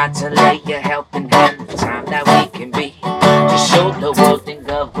 We got to lay a helping hand the time that we can be. To show the world and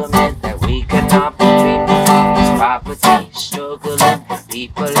government that we cannot be free from this poverty, struggling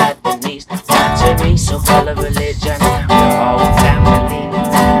people at the knees. Not to race or color, religion, we're all family.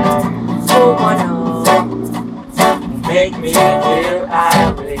 Oh, I know, make me feel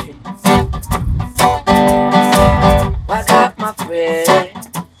irate. I got my friends,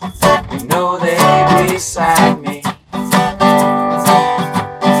 you know they beside me.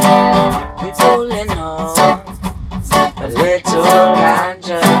 We pulling on a little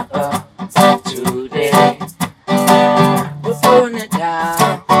ganja today. We're pulling it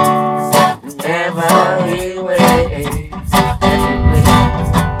down in every way.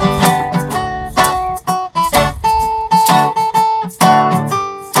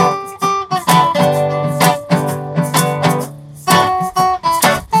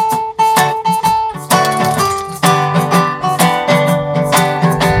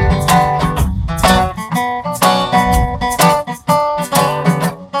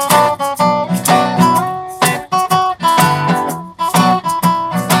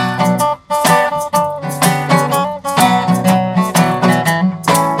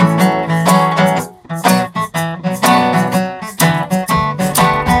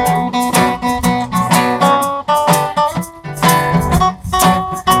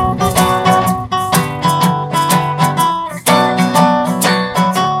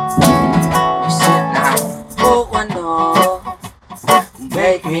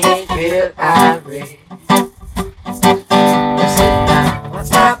 Make me feel irate. Listen now, I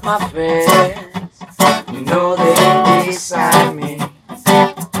got my friends, you know they beside me.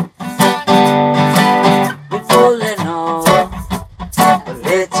 We're pulling on a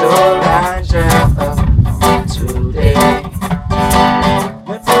little ganja today.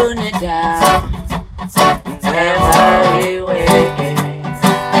 We're putting it down in every way, every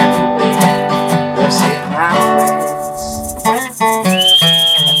way. Listen now.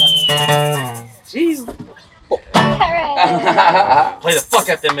 Play the fuck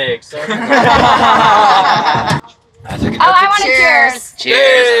out the mix. Oh, I want to cheers.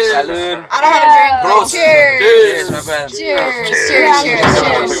 Cheers. Salud. I don't have a drink, but Prost. cheers. Cheers, my friend. Cheers, cheers, cheers,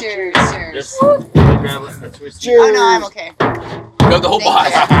 cheers, cheers. Just grab a twist. Oh no, I'm okay. Grab the whole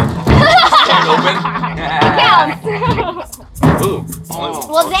box. Counts. Ooh.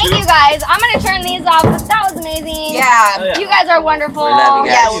 Well, thank you guys. I'm gonna turn these off. But that was amazing. Yeah. You guys are wonderful. We love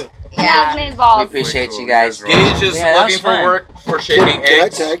you guys. Yeah. That Yeah. was amazing We balls. appreciate you guys. Gage is Yeah, that looking was for fun. work for shaping Can I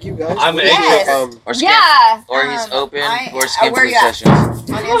eggs. tag you guys? I'm an Yes. egg. Or skin. Yeah. Or he's open for skin where food you at? sessions. On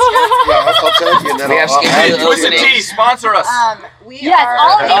Instagram. Yeah, I'll tag you and then We have I'll skin Hey, food Twisted openings. Tea, sponsor us. We Yes, are.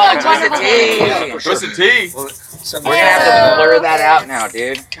 all of you are Twisted wonderful. Tea. Yeah, for sure. Twisted Tea. We're gonna have to blur that out now,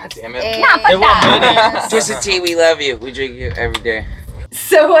 dude. God damn it. Nah, fuck They want that. money. Twisted Tea, we love you. We drink you every day.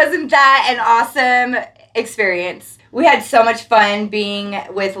 So wasn't that an awesome experience? We had so much fun being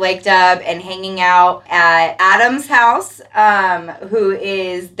with Lakedub and hanging out at Adam's house, who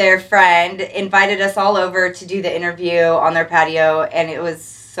is their friend, invited us all over to do the interview on their patio, and it was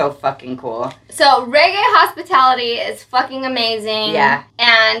so fucking cool. So reggae hospitality is fucking amazing. Yeah.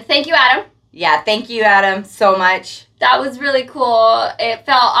 And thank you, Adam. Yeah, thank you, Adam, so much. That was really cool. It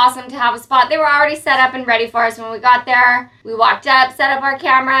felt awesome to have a spot. They were already set up and ready for us when we got there. We walked up, set up our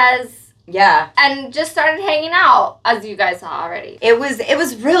cameras, Yeah. and just started hanging out, as you guys saw already. It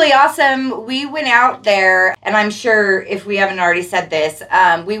was really awesome. We went out there, and I'm sure if we haven't already said this,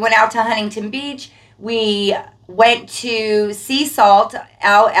 we went out to Huntington Beach. We went to Sea Salt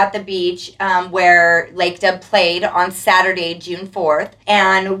out at the beach where Lakedub played on Saturday, June 4th.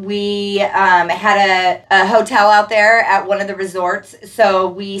 And we had a hotel out there at one of the resorts. So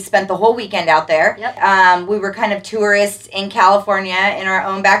we spent the whole weekend out there. Yep. We were kind of tourists in California in our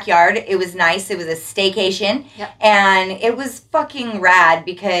own backyard. It was nice. It was a staycation. Yep. And it was fucking rad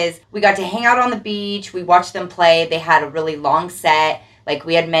because we got to hang out on the beach. We watched them play. They had a really long set, like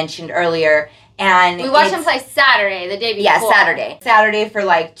we had mentioned earlier. And we watched them play Saturday, the day before. Yeah, Saturday for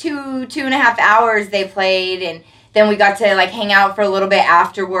like 2.5 hours they played, and then we got to like hang out for a little bit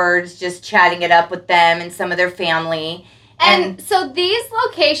afterwards, just chatting it up with them and some of their family. And so these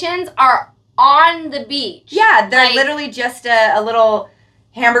locations are on the beach. Yeah, they're literally just a little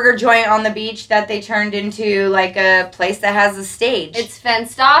hamburger joint on the beach that they turned into like a place that has a stage. It's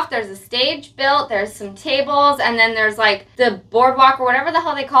fenced off. There's a stage built. There's some tables, and then there's like the boardwalk or whatever the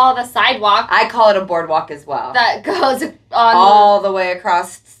hell they call it, the sidewalk. I call it a boardwalk as well. That goes on all the way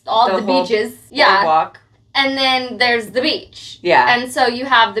across all the beaches. Yeah. Boardwalk. And then there's the beach. Yeah. And so you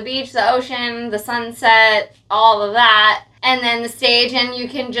have the beach, the ocean, the sunset, all of that, and then the stage, and you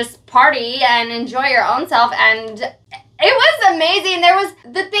can just party and enjoy your own self. And it was amazing.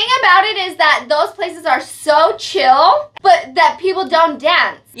 The thing about it is that those places are so chill, but that people don't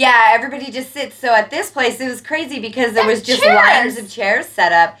dance. Yeah, everybody just sits. So at this place, it was crazy because there was just chairs. lines of chairs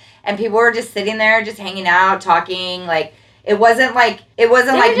set up, and people were just sitting there, just hanging out, talking. Like it wasn't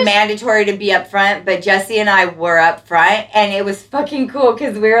mandatory to be up front, but Jesse and I were up front, and it was fucking cool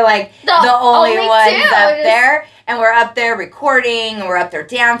because we were like the only ones up there, and we're up there recording, and we're up there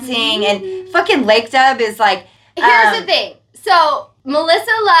dancing, and fucking Lakedub is like. Here's the thing. So,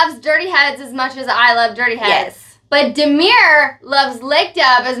 Melissa loves Dirty Heads as much as I love Dirty Heads. Yes. But Demir loves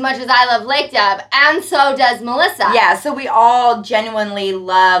Lakedub as much as I love Lakedub, and so does Melissa. Yeah, so we all genuinely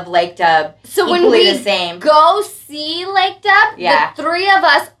love Lakedub. So when we the same. go see Lakedub, the three of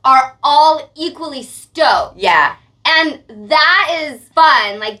us are all equally stoked. Yeah. And that is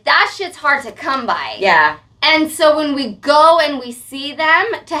fun. Like, that shit's hard to come by. Yeah. And so when we go and we see them,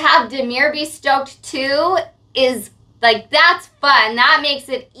 to have Demir be stoked too is like, that's fun. That makes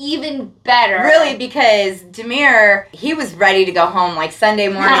it even better. Really, because Demir, he was ready to go home. Like Sunday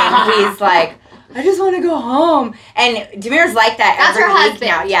morning, he's like, I just want to go home. And Demir's like that every week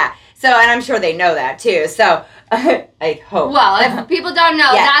now. Yeah. So, and I'm sure they know that too. So, I hope. Well, if people don't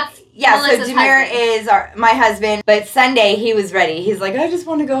know, that's Melissa's so Demir husband. is my husband. But Sunday, he was ready. He's like, I just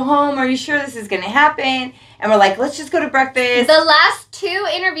want to go home. Are you sure this is going to happen? And we're like, let's just go to breakfast. The last 2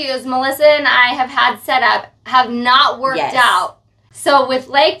 interviews Melissa and I have had set up have not worked out. So with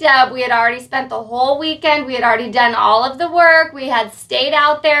Lakedub, we had already spent the whole weekend. We had already done all of the work. We had stayed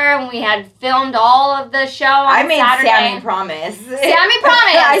out there, and we had filmed all of the show on I made Saturday. Sammy promise. Sammy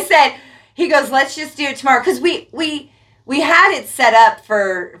promise. I said, he goes, let's just do it tomorrow. Because we had it set up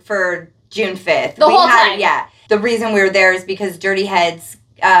for June 5th. The whole time. Yeah. The reason we were there is because Dirty Heads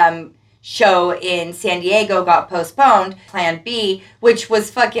show in San Diego got postponed, Plan B, which was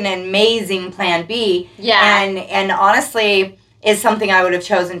fucking an amazing Plan B. Yeah. And honestly, is something I would have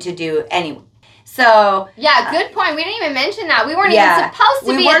chosen to do anyway. So yeah, good point. We didn't even mention that. We weren't even supposed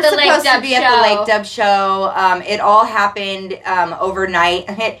to be at the Lakedub show. It all happened overnight,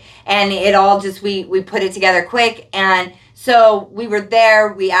 and it all just we put it together quick. And so we were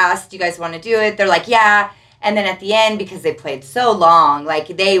there. We asked, "Do you guys want to do it?" They're like, "Yeah." And then at the end, because they played so long, like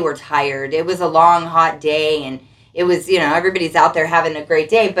they were tired. It was a long, hot day, and it was everybody's out there having a great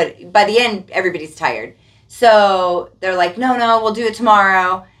day. But by the end, everybody's tired. So they're like, "No, we'll do it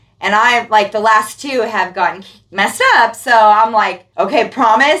tomorrow." And I, like, the last 2 have gotten messed up. So I'm like, okay,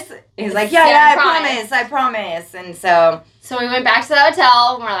 promise? He's like, yeah, I promise. And so we went back to the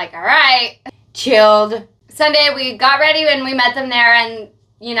hotel, and we're like, all right. Chilled. Sunday, we got ready, and we met them there, and,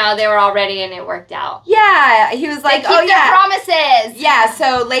 they were all ready, and it worked out. Yeah, he was like, they keep their promises. Yeah,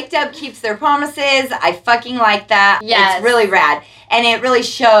 so Lakedub keeps their promises. I fucking like that. Yes. It's really rad. And it really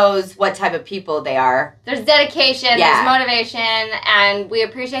shows what type of people they are. There's dedication, there's motivation, and we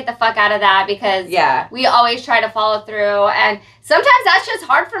appreciate the fuck out of that because we always try to follow through. And sometimes that's just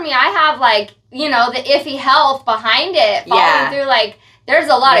hard for me. I have, like, the iffy health behind it. Following through, like, there's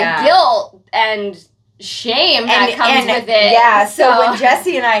a lot of guilt and shame that comes with it. Yeah, so when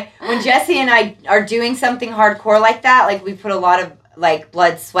Jesse and I are doing something hardcore like that, like, we put a lot of like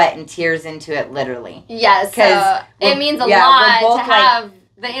blood, sweat, and tears into it, literally. Yes, so it means a lot to have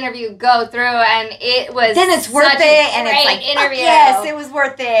the interview go through, and it was then it's worth it, and it's like, interview. Yes, it was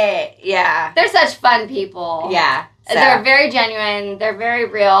worth it. Yeah, they're such fun people. Yeah, So. They're very genuine. They're very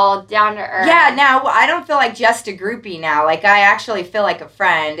real, down to earth. Yeah, now I don't feel like just a groupie now. Like, I actually feel like a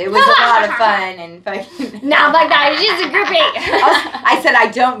friend. It was a lot of fun and fucking... No, like that. She's a groupie. I said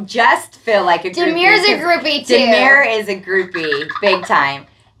I don't just feel like a groupie. Demir's a groupie, too. Demir is a groupie, big time.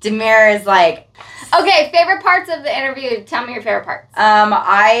 Demir is like... Okay, favorite parts of the interview. Tell me your favorite parts.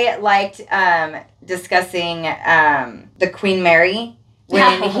 I liked discussing the Queen Mary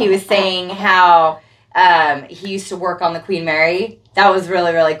when he was saying how... he used to work on the Queen Mary. That was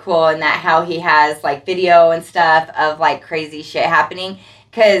really, really cool. And that how he has, like, video and stuff of, like, crazy shit happening.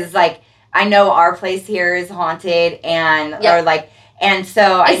 Because, like, I know our place here is haunted and, or, like, and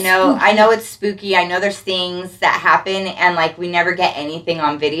so I know it's spooky. I know there's things that happen and, like, we never get anything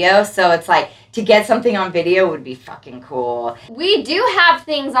on video. So it's, like, to get something on video would be fucking cool. We do have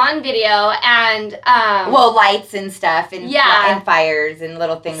things on video and... well, lights and stuff and, and fires and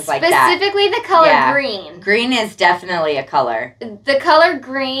little things like that. Specifically the color green. Green is definitely a color. The color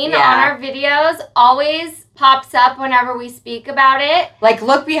green on our videos always pops up whenever we speak about it. Like,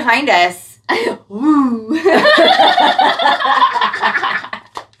 look behind us. Woo.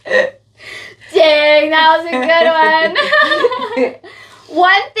 Dang, that was a good one.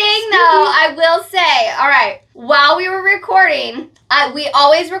 One thing, though, I will say, all right, while we were recording, we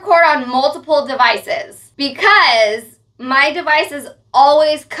always record on multiple devices because my devices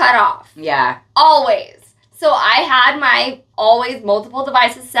always cut off. Yeah. Always. So I had my always multiple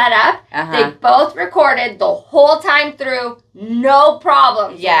devices set up. They both recorded the whole time through, no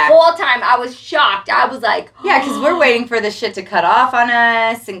problems. Yeah. The whole time. I was shocked. I was like... Yeah, because we're waiting for the shit to cut off on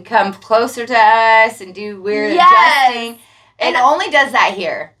us and come closer to us and do weird adjusting. It only does that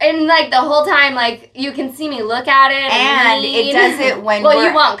here. And, like, the whole time, like, you can see me look at it. And it does it when well,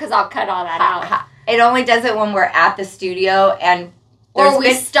 you won't, because I'll cut all that out. It only does it when we're at the studio and... Or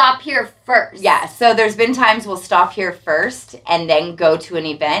we stop here first. Yeah, so there's been times we'll stop here first and then go to an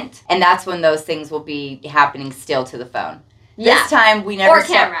event. And that's when those things will be happening still to the phone. Yeah. This time we never... Or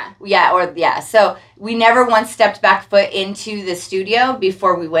camera. So we never once stepped back foot into the studio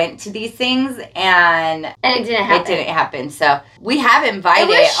before we went to these things, and it didn't happen. It didn't happen. So we have invited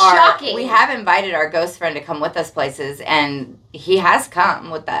we have invited our ghost friend to come with us places, and he has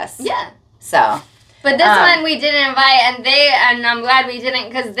come with us. Yeah. So... But this one we didn't invite, and I'm glad we didn't,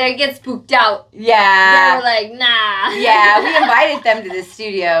 because they get spooked out. Yeah. They were like, nah. Yeah, we invited them to the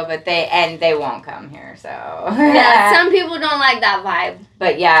studio, but they won't come here, so. Yeah, some people don't like that vibe.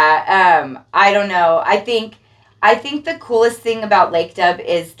 But yeah, I don't know. I think the coolest thing about Lakedub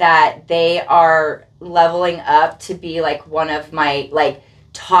is that they are leveling up to be, like, one of my, like,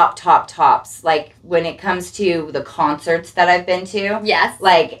 tops, like when it comes to the concerts that I've been to. Yes.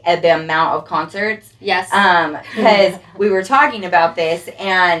 Like the amount of concerts. Yes. Because we were talking about this,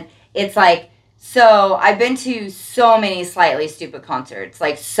 and it's like, so I've been to so many Slightly Stupid concerts,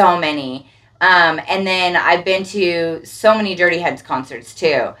 like so many. And then I've been to so many Dirty Heads concerts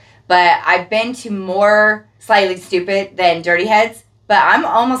too. But I've been to more Slightly Stupid than Dirty Heads, but I'm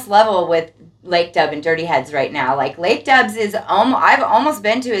almost level with Lakedub and Dirty Heads right now. Like, Lakedub's is I've almost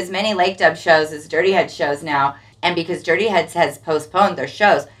been to as many Lakedub shows as Dirty Heads shows now, and because Dirty Heads has postponed their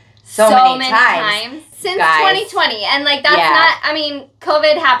shows so many times since 2020, and like that's not, I mean,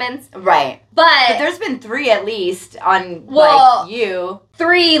 COVID happens, right, but there's been 3 at least on, like, you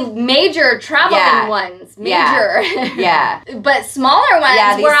 3 major traveling ones, but smaller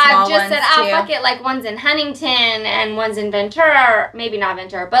ones where I've just said, fuck it, like one's in Huntington and one's in Ventura, or maybe not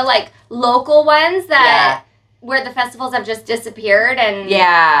Ventura, but like local ones that where the festivals have just disappeared, and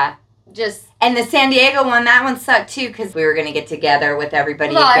and the San Diego one, that one sucked too, because we were going to get together with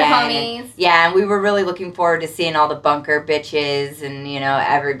everybody again. Our homies. And we were really looking forward to seeing all the bunker bitches and, you know,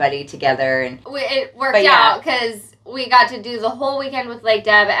 everybody together. And it worked out because we got to do the whole weekend with Lakedub,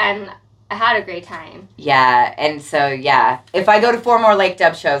 and I had a great time. Yeah, and so, if I go to 4 more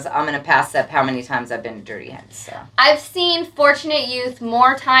Lakedub shows, I'm going to pass up how many times I've been to Dirty Heads. So I've seen Fortunate Youth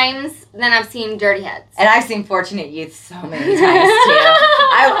more times than I've seen Dirty Heads. And I've seen Fortunate Youth so many times, too.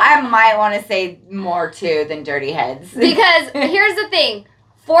 I might want to say more, too, than Dirty Heads. Because here's the thing.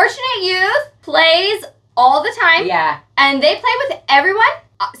 Fortunate Youth plays all the time. Yeah. And they play with everyone.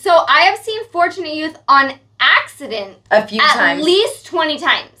 So I have seen Fortunate Youth on accident a few times. At least 20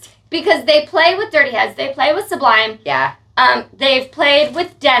 times. Because they play with Dirty Heads. They play with Sublime. Yeah. They've played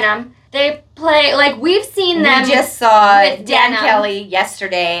with Denim. They play, like, we've seen them. We just saw Dan Denim. Kelly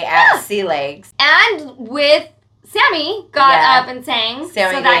yesterday at Sea Legs. And with Sammy got up and sang.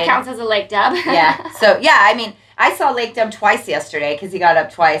 Sammy so that did. counts as a Lakedub. Yeah. So, I mean, I saw Lakedub twice yesterday because he got up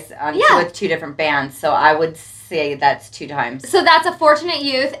twice with 2 different bands. So I would say that's 2 times. So that's a Fortunate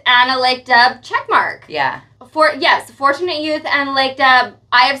Youth and a Lakedub checkmark. Yeah. Fortunate Youth and Lakedub,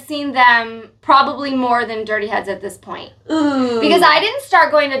 I have seen them probably more than Dirty Heads at this point. Ooh. Because I didn't start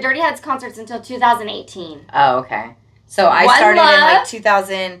going to Dirty Heads concerts until 2018. Oh, okay. So I started in like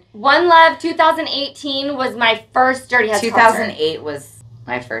 2000. One Love 2018 was my first Dirty Heads 2008 concert. Was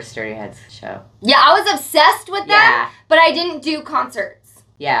my first Dirty Heads show. Yeah, I was obsessed with them, but I didn't do concerts.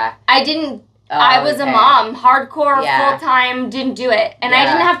 Yeah. I didn't. I was a mom, hardcore, full-time, didn't do it. And I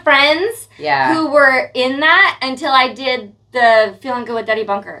didn't have friends who were in that until I did the Feeling Good with Duddy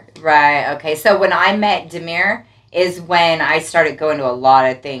Bunker. Right, okay. So when I met Demir is when I started going to a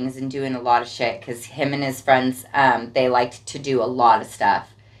lot of things and doing a lot of shit because him and his friends, they liked to do a lot of stuff.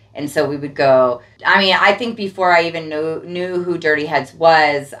 And so we would go, I mean, I think before I even knew who Dirty Heads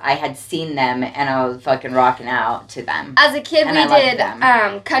was, I had seen them and I was fucking rocking out to them. As a kid, we did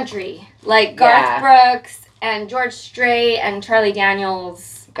country, like Garth Brooks and George Strait and Charlie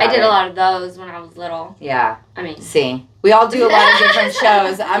Daniels. I did a lot of those when I was little. Yeah. I mean. See, we all do a lot of different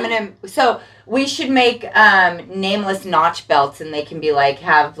shows. So we should make nameless notch belts and they can be like,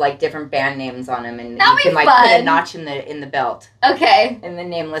 have like different band names on them and you can like put a notch in the belt. Okay. In the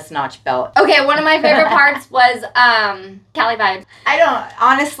nameless notch belt. Okay, one of my favorite parts was Cali Vibes. I don't,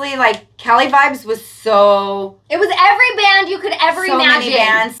 honestly, like Cali Vibes was so... It was every band you could ever imagine. Many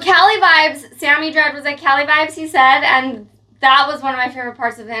bands. Cali Vibes, Sammy Dread was at Cali Vibes, he said, and that was one of my favorite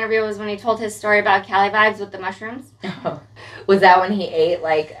parts of the interview was when he told his story about Cali Vibes with the mushrooms. Was that when he ate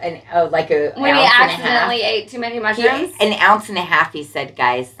like an when he accidentally ate too many mushrooms? An ounce and a half, he said,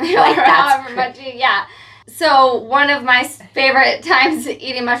 guys. Like however much, yeah. So one of my favorite times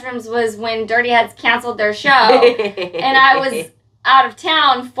eating mushrooms was when Dirty Heads canceled their show, and I was out of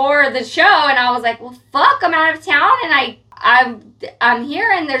town for the show, and I was like, well, fuck, I'm out of town, and I'm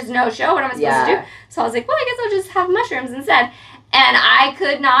here and there's no show. What am I supposed to do? So I was like, well, I guess I'll just have mushrooms instead. And I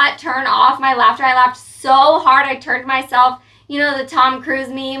could not turn off my laughter. I laughed so hard I turned myself, you know, the Tom Cruise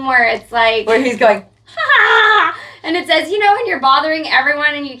meme where it's like... Where he's going... Ha! And it says, you know, when you're bothering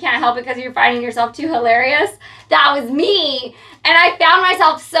everyone and you can't help it because you're finding yourself too hilarious? That was me. And I found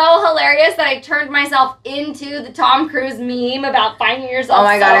myself so hilarious that I turned myself into the Tom Cruise meme about finding yourself Oh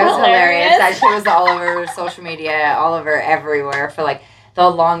my God, so it was hilarious. That shit was all over social media, all over everywhere for like the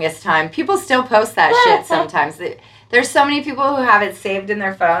longest time. People still post that shit sometimes. There's so many people who have it saved in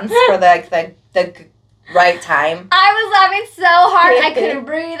their phones for the right time. I was laughing so hard I couldn't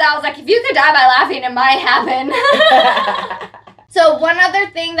breathe. I was like, if you could die by laughing, it might happen. So one other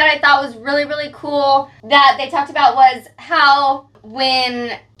thing that I thought was really, really cool that they talked about was how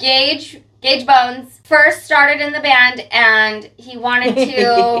when Gage Bones first started in the band and he wanted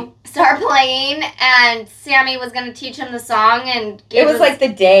to start playing and Sammy was going to teach him the song and Gage it was like the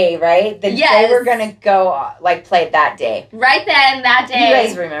day, right? They were going to go like play it that day. Right then, that day. You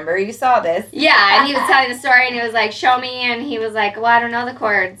guys remember, you saw this. Yeah, and he was telling the story and he was like, show me, and he was like, well, I don't know the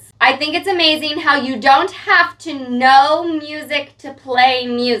chords. I think it's amazing how you don't have to know music to play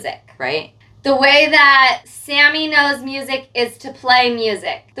music. Right. The way that Sammy knows music is to play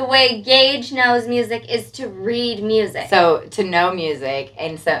music. The way Gage knows music is to read music. So, to know music,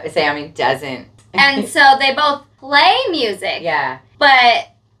 and so Sammy doesn't. And so they both play music. Yeah.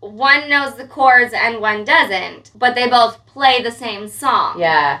 But one knows the chords and one doesn't. But they both play the same song.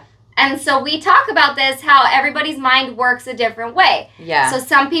 Yeah. And so we talk about this, how everybody's mind works a different way. Yeah. So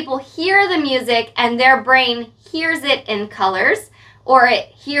some people hear the music and their brain hears it in colors, or it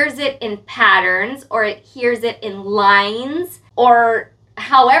hears it in patterns, or it hears it in lines, or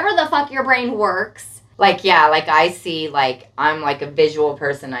however the fuck your brain works. Like, yeah, like I see, like, I'm like a visual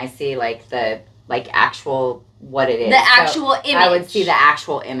person. I see like the, like actual, what it is. The actual image. I would see the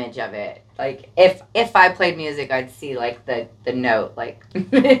actual image of it. Like, if I played music, I'd see, like, the note, like...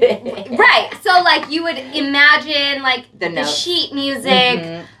 Right. So, like, you would imagine, like, the sheet music,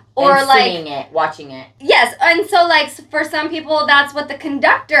 mm-hmm. or, and like... singing it, watching it. Yes, and so, like, for some people, that's what the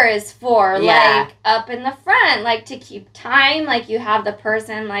conductor is for. Yeah. Like, up in the front, like, to keep time, like, you have the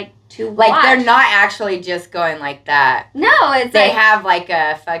person, like, to watch. Like, they're not actually just going like that. No, it's they like... have, like,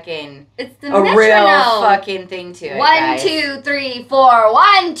 a fucking... It's the a metronome. real fucking thing to it, 1, 2, 3, 4.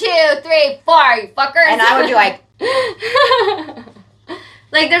 1, 2, 3, 4, you fuckers. And I would be like...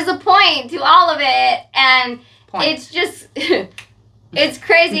 Like, there's a point to all of it, and it's just... It's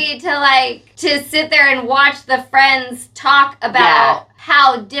crazy to sit there and watch the friends talk about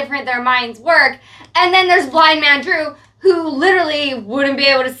how different their minds work. And then there's Blind Man Drew, who literally wouldn't be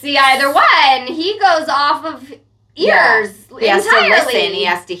able to see either one. He goes off of ears entirely. He has to listen. He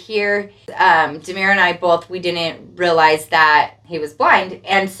has to hear. Demir and I both, we didn't realize that he was blind.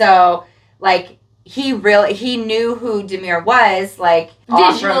 And so, like, he knew who Demir was, like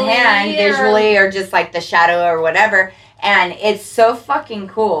off from hand, visually, or just like the shadow or whatever. And it's so fucfucking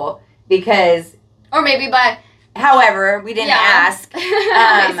cool because, or maybe by. However, we didn't ask.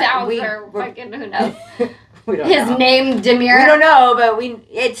 Fucking who knows. We don't His know. name Demir. We don't know, but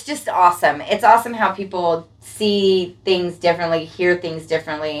it's just awesome. It's awesome how people see things differently, hear things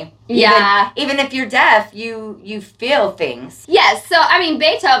differently. Yeah. Even if you're deaf, you feel things. Yes. So I mean,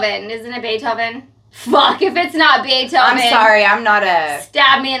 Beethoven, isn't it Beethoven? Fuck, if it's not Beethoven. I'm sorry, I'm not a.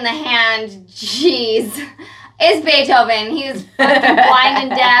 Stab me in the hand. Jeez. It's Beethoven. He was fucking blind and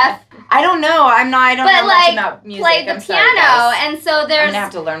deaf. I don't know. I don't know much about music. Played the piano, and so there's. I'm gonna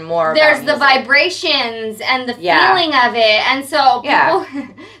have to learn more. There's about the vibrations and the feeling of it, and so people.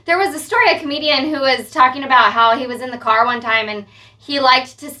 There was a story, a comedian who was talking about how he was in the car one time and he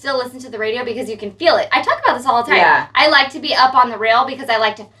liked to still listen to the radio because you can feel it. I talk about this all the time. Yeah. I like to be up on the rail because I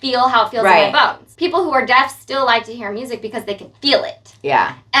like to feel how it feels in my bones. People who are deaf still like to hear music because they can feel it.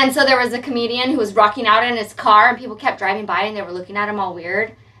 Yeah. And so there was a comedian who was rocking out in his car and people kept driving by and they were looking at him all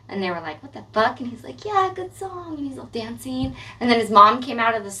weird. And they were like, what the fuck? And he's like, yeah, good song. And he's all dancing. And then his mom came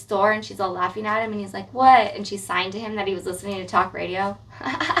out of the store and she's all laughing at him. And he's like, what? And she signed to him that he was listening to talk radio.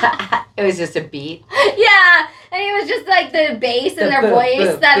 It was just a beat. Yeah. And it was just like the bass in their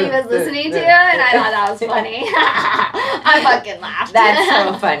voice that he was listening to. And I thought that was funny. I fucking laughed. That's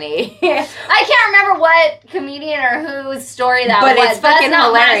so funny. I can't remember what comedian or whose story that was. But it's fucking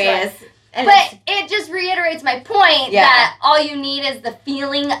hilarious. But it just reiterates my point that all you need is the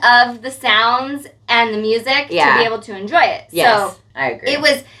feeling of the sounds and the music to be able to enjoy it. Yes, so I agree. It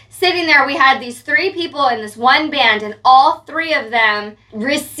was sitting there, we had these 3 people in this one band, and all 3 of them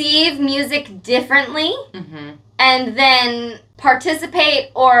receive music differently and then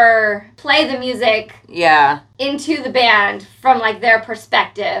participate or play the music into the band from like their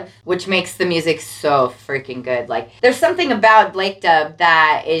perspective, which makes the music so freaking good. Like there's something about Lakedub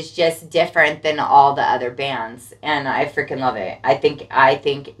that is just different than all the other bands, and I freaking love it. I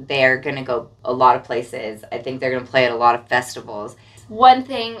think they're gonna go a lot of places. I think they're gonna play at a lot of festivals. One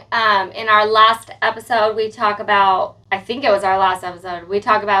thing, in our last episode, we talk about, I think it was our last episode, we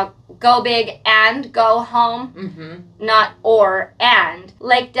talk about go big and go home, not or and.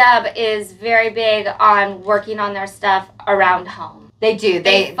 Lakedub is very big on working on their stuff around home. They do.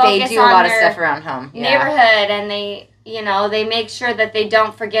 They do a lot of stuff around home. Neighborhood, and they, you know, they make sure that they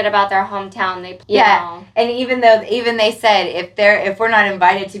don't forget about their hometown. They, you know. And even they said if we're not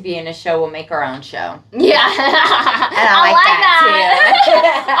invited to be in a show, we'll make our own show. Yeah, and I like that too.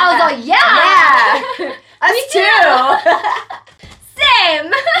 I was like, yeah, us too.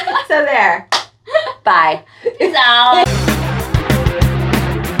 Same. So there. Bye. Peace out.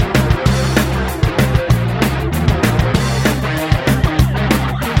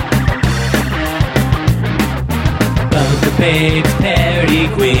 Bunker babes, party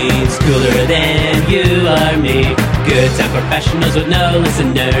queens, cooler than you or me. Good time professionals with no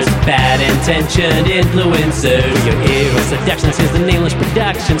listeners, bad intentioned influencers. For your earhole seductions, here's the Nameless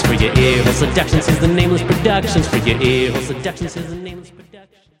Productions. For your earhole seductions, here's the Nameless Productions. For your earhole seductions, here's the Nameless Productions.